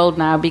the world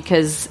now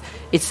because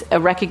it's a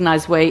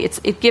recognized way.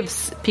 It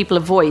gives people a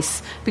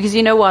voice. Because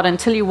you know what?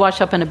 Until you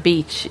wash up on a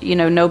beach,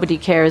 nobody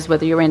cares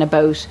whether you're in a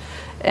boat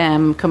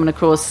coming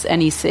across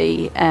any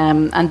sea.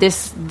 And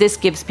this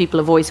gives people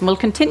a voice and will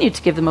continue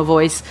to give them a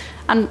voice.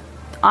 And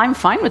I'm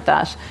fine with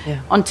that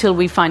until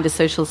we find a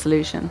social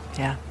solution.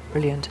 Yeah,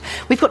 brilliant.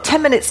 We've got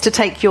 10 minutes to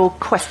take your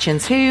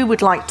questions. Who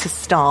would like to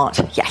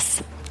start?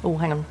 Yes. Oh,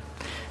 hang on.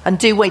 And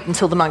do wait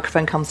until the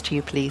microphone comes to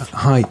you, please.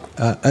 Hi.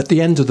 At the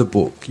end of the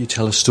book, you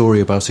tell a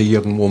story about a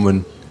young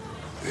woman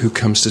who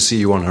comes to see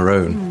you on her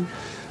own.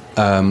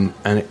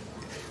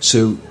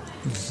 So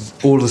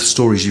all the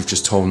stories you've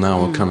just told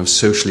now are kind of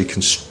socially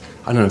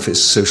I don't know if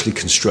it's socially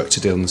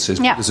constructed illnesses,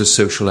 but there's a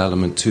social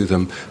element to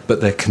them,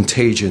 but they're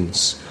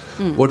contagions.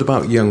 What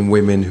about young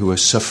women who are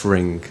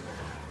suffering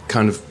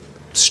kind of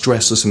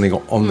stress or something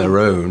on their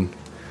own?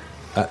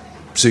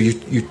 So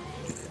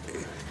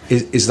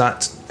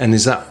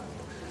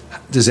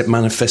does it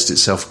manifest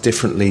itself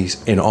differently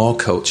in our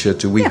culture?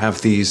 Do we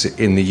have these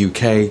in the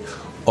UK,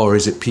 or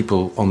is it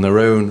people on their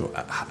own?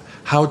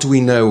 How do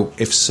we know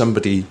if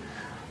somebody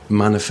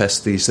manifests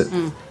these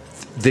that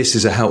this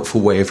is a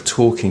helpful way of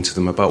talking to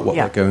them about what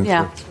they're going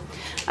through?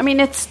 I mean,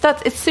 it's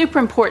super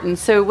important.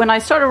 So when I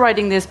started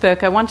writing this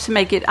book, I wanted to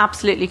make it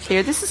absolutely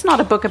clear this is not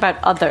a book about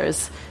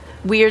others,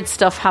 weird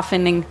stuff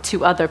happening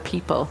to other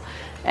people.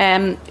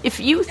 If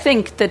you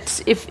think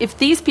that if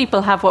these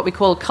people have what we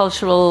call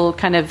cultural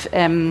kind of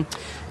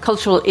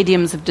cultural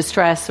idioms of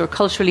distress or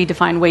culturally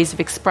defined ways of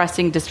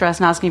expressing distress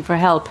and asking for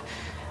help,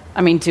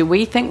 I mean, do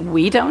we think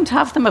we don't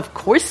have them? Of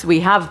course we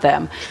have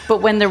them.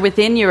 But when they're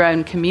within your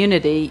own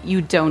community,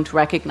 you don't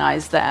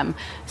recognize them.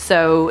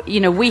 So,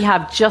 we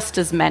have just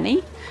as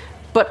many.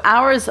 But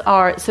ours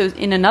are, so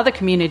in another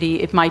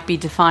community, it might be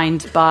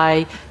defined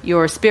by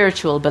your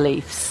spiritual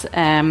beliefs.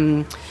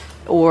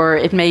 Or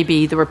it may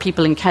be there were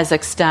people in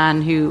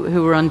Kazakhstan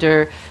who were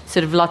under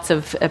sort of lots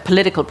of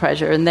political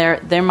pressure, and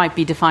they might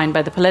be defined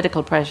by the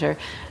political pressure.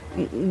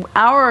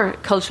 Our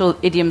cultural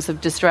idioms of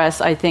distress,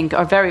 I think,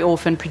 are very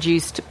often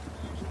produced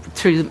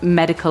through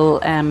medical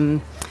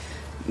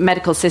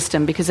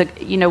system, because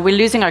we're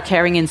losing our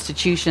caring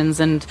institutions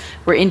and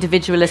we're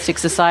individualistic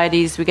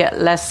societies. We get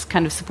less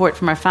kind of support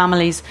from our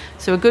families.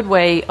 So a good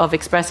way of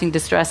expressing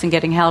distress and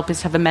getting help is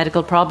to have a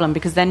medical problem,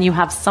 because then you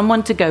have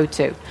someone to go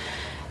to.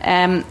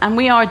 And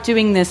we are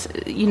doing this.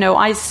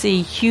 I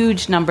see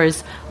huge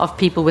numbers of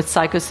people with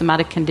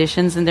psychosomatic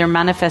conditions, and they're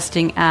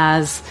manifesting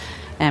as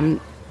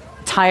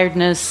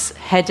tiredness,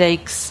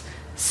 headaches,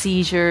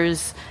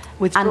 seizures,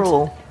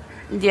 withdrawal.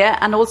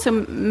 And also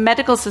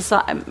medical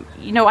society.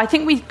 I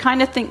think we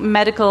kind of think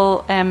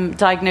medical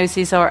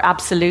diagnoses are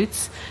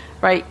absolutes,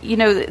 right?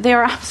 They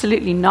are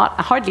absolutely not.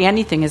 Hardly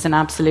anything is an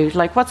absolute.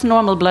 Like, what's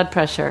normal blood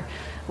pressure?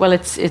 Well,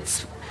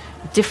 it's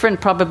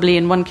different probably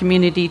in one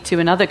community to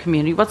another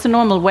community. What's a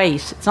normal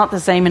weight? It's not the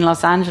same in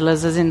Los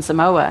Angeles as in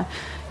Samoa.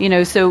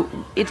 So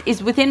it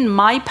is within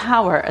my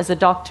power as a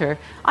doctor.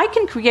 I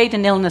can create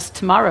an illness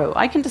tomorrow.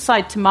 I can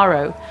decide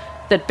tomorrow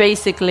that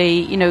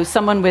basically,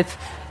 someone with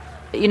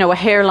a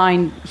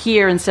hairline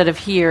here instead of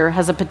here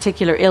has a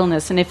particular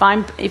illness, and if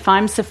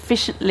I'm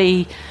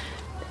sufficiently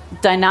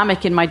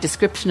dynamic in my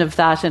description of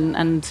that,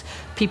 and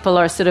people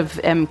are sort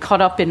of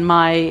caught up in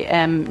my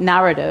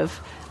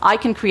narrative, I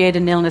can create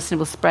an illness and it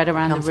will spread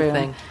around the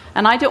room.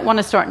 And I don't want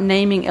to start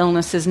naming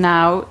illnesses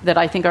now that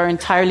I think are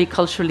entirely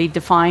culturally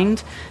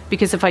defined,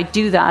 because if I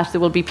do that,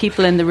 there will be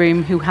people in the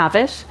room who have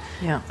it,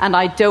 and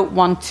I don't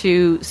want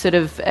to sort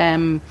of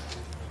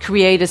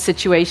create a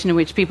situation in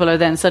which people are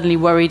then suddenly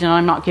worried and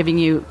I'm not giving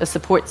you a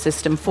support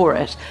system for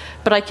it.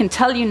 But I can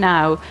tell you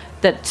now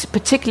that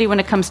particularly when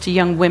it comes to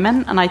young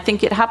women, and I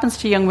think it happens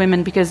to young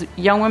women because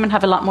young women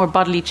have a lot more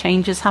bodily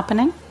changes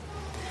happening.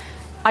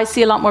 I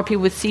see a lot more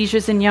people with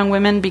seizures in young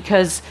women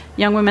because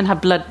young women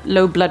have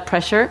low blood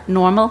pressure,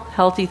 normal,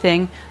 healthy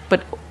thing,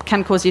 but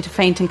can cause you to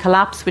faint and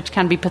collapse, which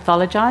can be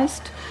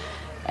pathologized.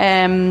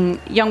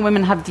 Young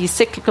women have these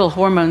cyclical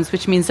hormones,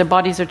 which means their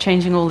bodies are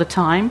changing all the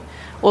time.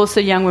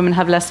 Also, young women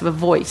have less of a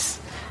voice.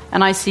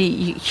 And I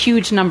see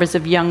huge numbers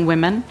of young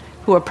women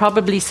who are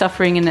probably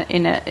suffering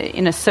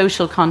in a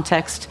social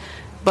context,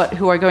 but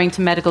who are going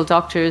to medical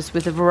doctors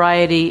with a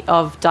variety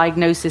of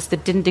diagnoses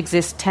that didn't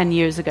exist 10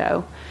 years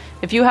ago.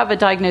 If you have a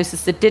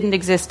diagnosis that didn't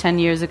exist 10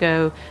 years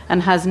ago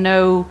and has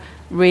no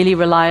really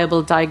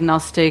reliable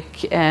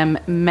diagnostic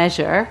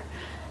measure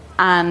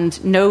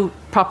and no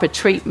proper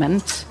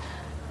treatment,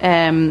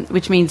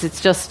 which means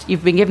it's just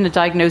you've been given a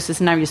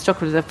diagnosis and now you're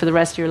stuck with it for the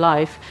rest of your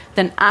life,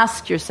 then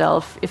ask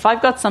yourself, if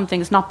I've got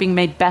something that's not being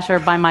made better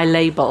by my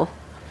label,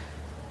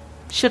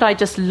 should I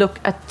just look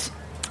at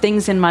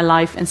things in my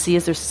life and see,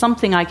 is there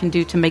something I can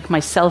do to make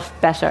myself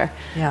better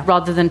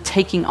rather than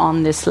taking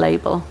on this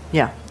label?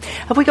 Yeah.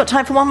 Have we got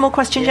time for one more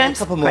question, James?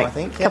 A couple more, great. I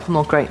think. A couple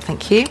more, great.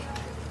 Thank you.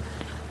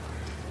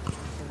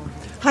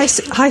 Hi,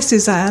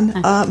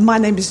 Suzanne. My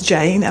name is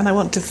Jane, and I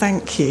want to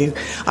thank you.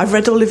 I've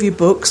read all of your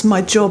books.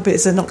 My job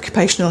is an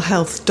occupational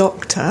health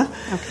doctor,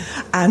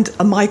 and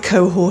my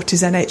cohort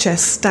is NHS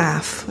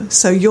staff.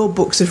 So your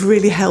books have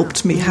really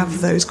helped me have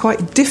those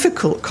quite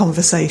difficult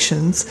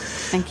conversations.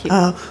 Thank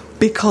you.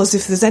 Because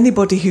if there's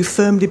anybody who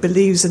firmly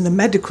believes in the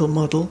medical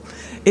model,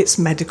 it's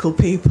medical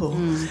people.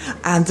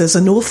 And there's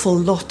an awful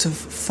lot of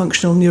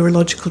functional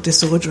neurological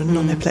disorder and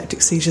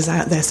non-epileptic seizures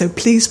out there. So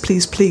please,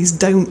 please, please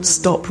don't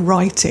stop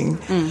writing.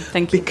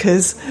 Thank you.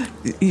 Because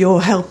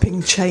you're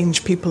helping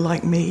change people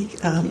like me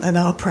and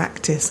our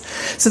practice.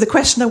 So the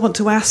question I want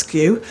to ask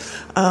you,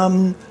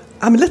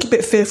 I'm a little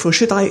bit fearful.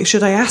 Should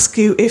I ask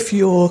you if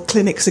your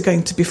clinics are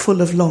going to be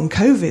full of long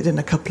COVID in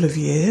a couple of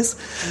years?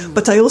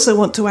 But I also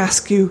want to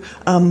ask you,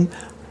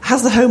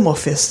 has the Home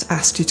Office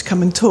asked you to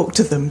come and talk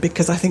to them?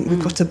 Because I think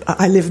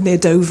I live near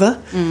Dover.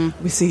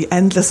 We see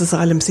endless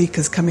asylum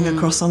seekers coming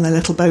across on their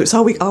little boats.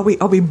 Are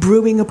we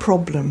brewing a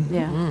problem?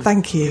 Yeah.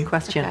 Thank you. Good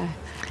question.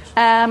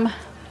 Okay.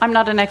 I'm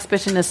not an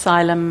expert in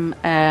asylum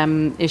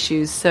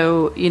issues,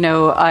 so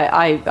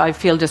I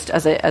feel just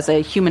as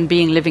a human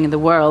being living in the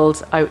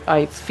world,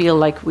 I feel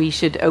like we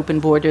should open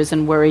borders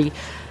and worry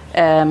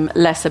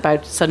less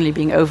about suddenly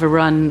being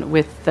overrun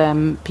with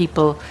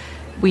people.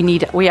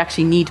 We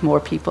actually need more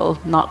people,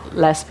 not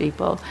less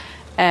people.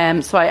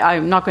 So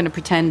I'm not going to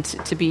pretend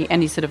to be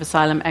any sort of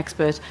asylum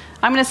expert.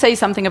 I'm going to say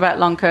something about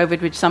long COVID,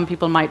 which some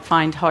people might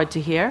find hard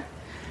to hear.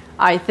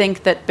 I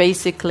think that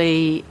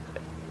basically,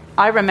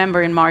 I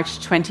remember in March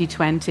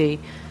 2020,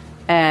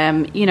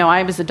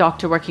 I was a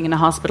doctor working in a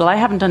hospital. I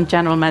haven't done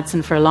general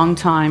medicine for a long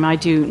time. I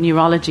do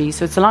neurology,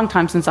 so it's a long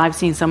time since I've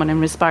seen someone in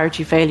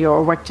respiratory failure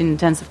or worked in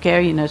intensive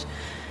care unit.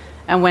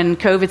 And when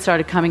COVID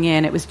started coming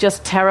in, it was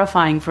just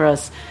terrifying for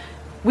us.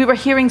 We were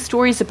hearing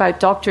stories about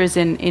doctors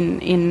in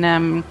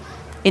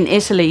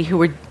Italy who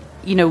were,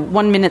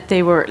 1 minute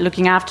they were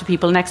looking after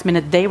people, next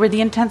minute they were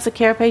the intensive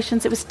care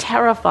patients. It was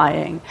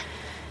terrifying.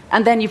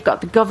 And then you've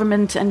got the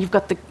government, and you've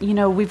got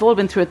we've all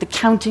been through it, the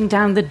counting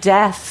down the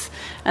deaths.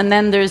 And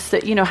then there's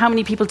how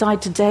many people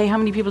died today,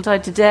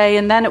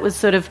 And then it was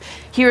sort of,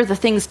 here are the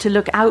things to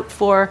look out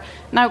for.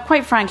 Now,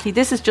 quite frankly,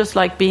 this is just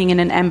like being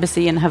in an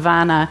embassy in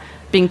Havana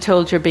being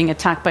told you're being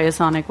attacked by a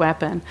sonic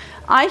weapon.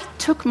 I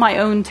took my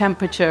own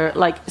temperature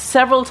like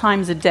several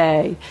times a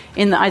day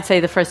in, I'd say,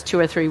 the first 2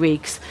 or 3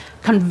 weeks,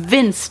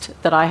 convinced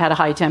that I had a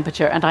high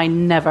temperature, and I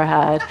never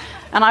had.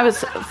 And I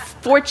was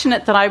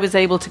fortunate that I was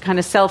able to kind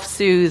of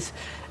self-soothe.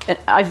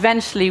 I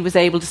eventually was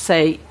able to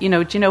say, do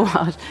you know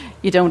what?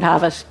 You don't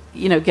have it.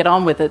 Get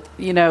on with it.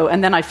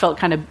 And then I felt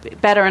kind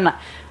of better. And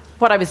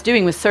what I was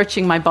doing was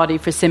searching my body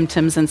for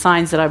symptoms and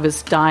signs that I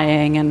was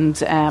dying.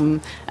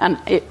 And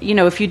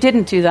if you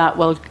didn't do that,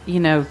 well,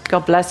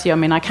 God bless you. I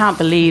mean, I can't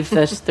believe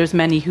that there's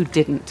many who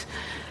didn't.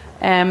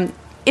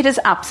 It is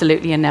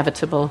absolutely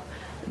inevitable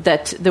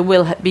that there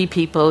will be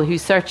people who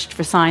searched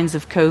for signs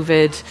of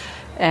COVID,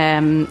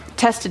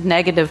 tested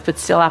negative but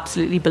still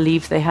absolutely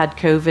believed they had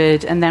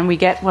COVID, and then we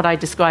get what I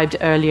described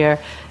earlier,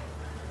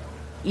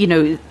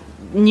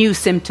 new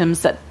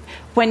symptoms that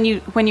when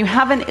you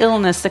have an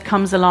illness that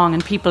comes along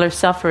and people are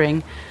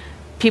suffering,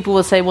 people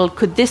will say, well,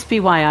 could this be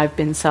why I've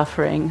been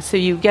suffering? So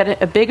you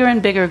get a bigger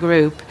and bigger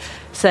group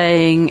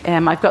saying,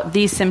 I've got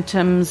these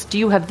symptoms, do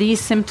you have these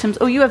symptoms?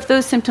 Oh, you have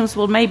those symptoms,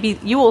 well, maybe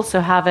you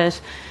also have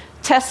it.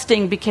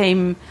 Testing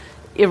became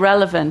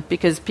irrelevant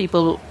because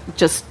people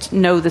just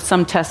know that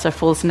some tests are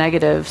false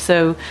negative.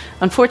 So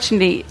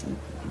unfortunately,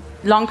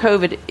 long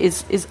COVID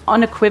is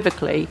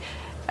unequivocally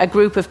a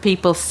group of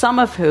people, some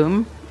of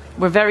whom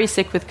were very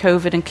sick with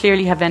COVID and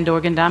clearly have end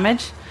organ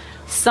damage,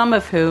 some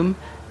of whom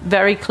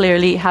very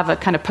clearly have a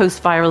kind of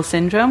post-viral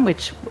syndrome,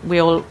 which we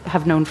all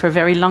have known for a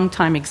very long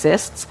time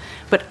exists,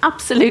 but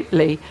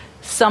absolutely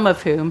some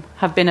of whom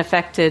have been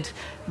affected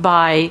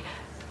by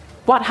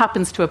what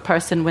happens to a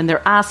person when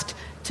they're asked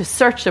to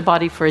search their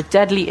body for a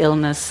deadly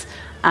illness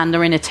and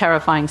they're in a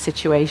terrifying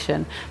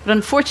situation. But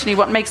unfortunately,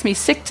 what makes me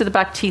sick to the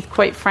back teeth,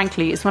 quite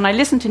frankly, is when I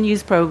listen to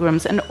news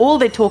programs and all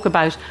they talk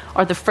about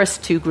are the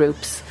first two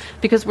groups,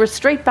 because we're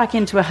straight back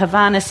into a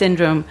Havana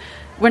syndrome.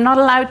 We're not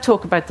allowed to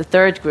talk about the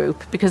third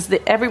group because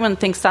everyone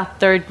thinks that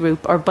third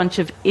group are a bunch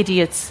of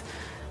idiots,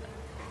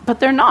 but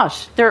they're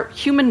not. They're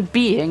human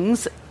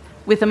beings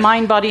with a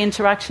mind-body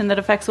interaction that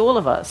affects all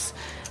of us.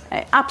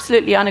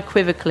 Absolutely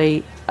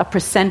unequivocally, a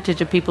percentage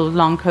of people with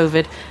long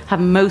COVID have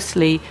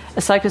mostly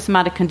a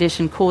psychosomatic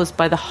condition caused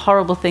by the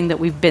horrible thing that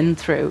we've been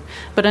through.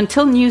 But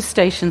until news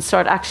stations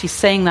start actually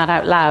saying that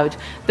out loud,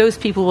 those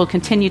people will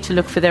continue to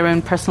look for their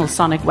own personal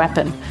sonic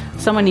weapon.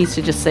 Someone needs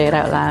to just say it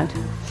out loud.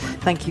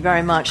 Thank you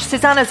very much.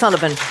 Susanna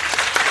Sullivan.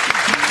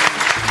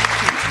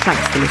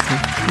 Thanks for listening.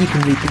 You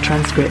can read the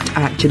transcript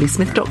at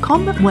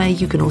juliesmith.com, where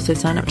you can also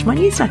sign up to my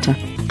newsletter.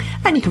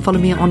 And you can follow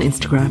me on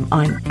Instagram.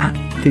 I'm at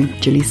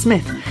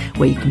FoodJulieSmith,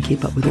 where you can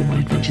keep up with all my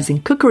adventures in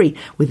cookery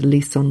with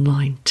Elise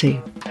online too.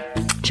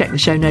 Check the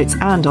show notes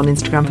and on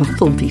Instagram for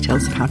full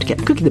details of how to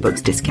get Cooking the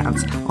Books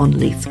discounts on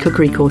Elise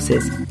cookery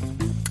courses.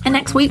 And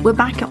next week we're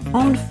back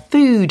on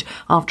food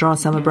after our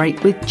summer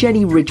break with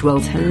Jenny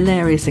Ridgewell's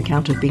hilarious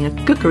account of being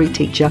a cookery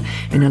teacher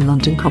in a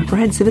London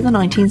comprehensive in the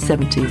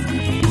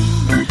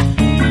 1970s.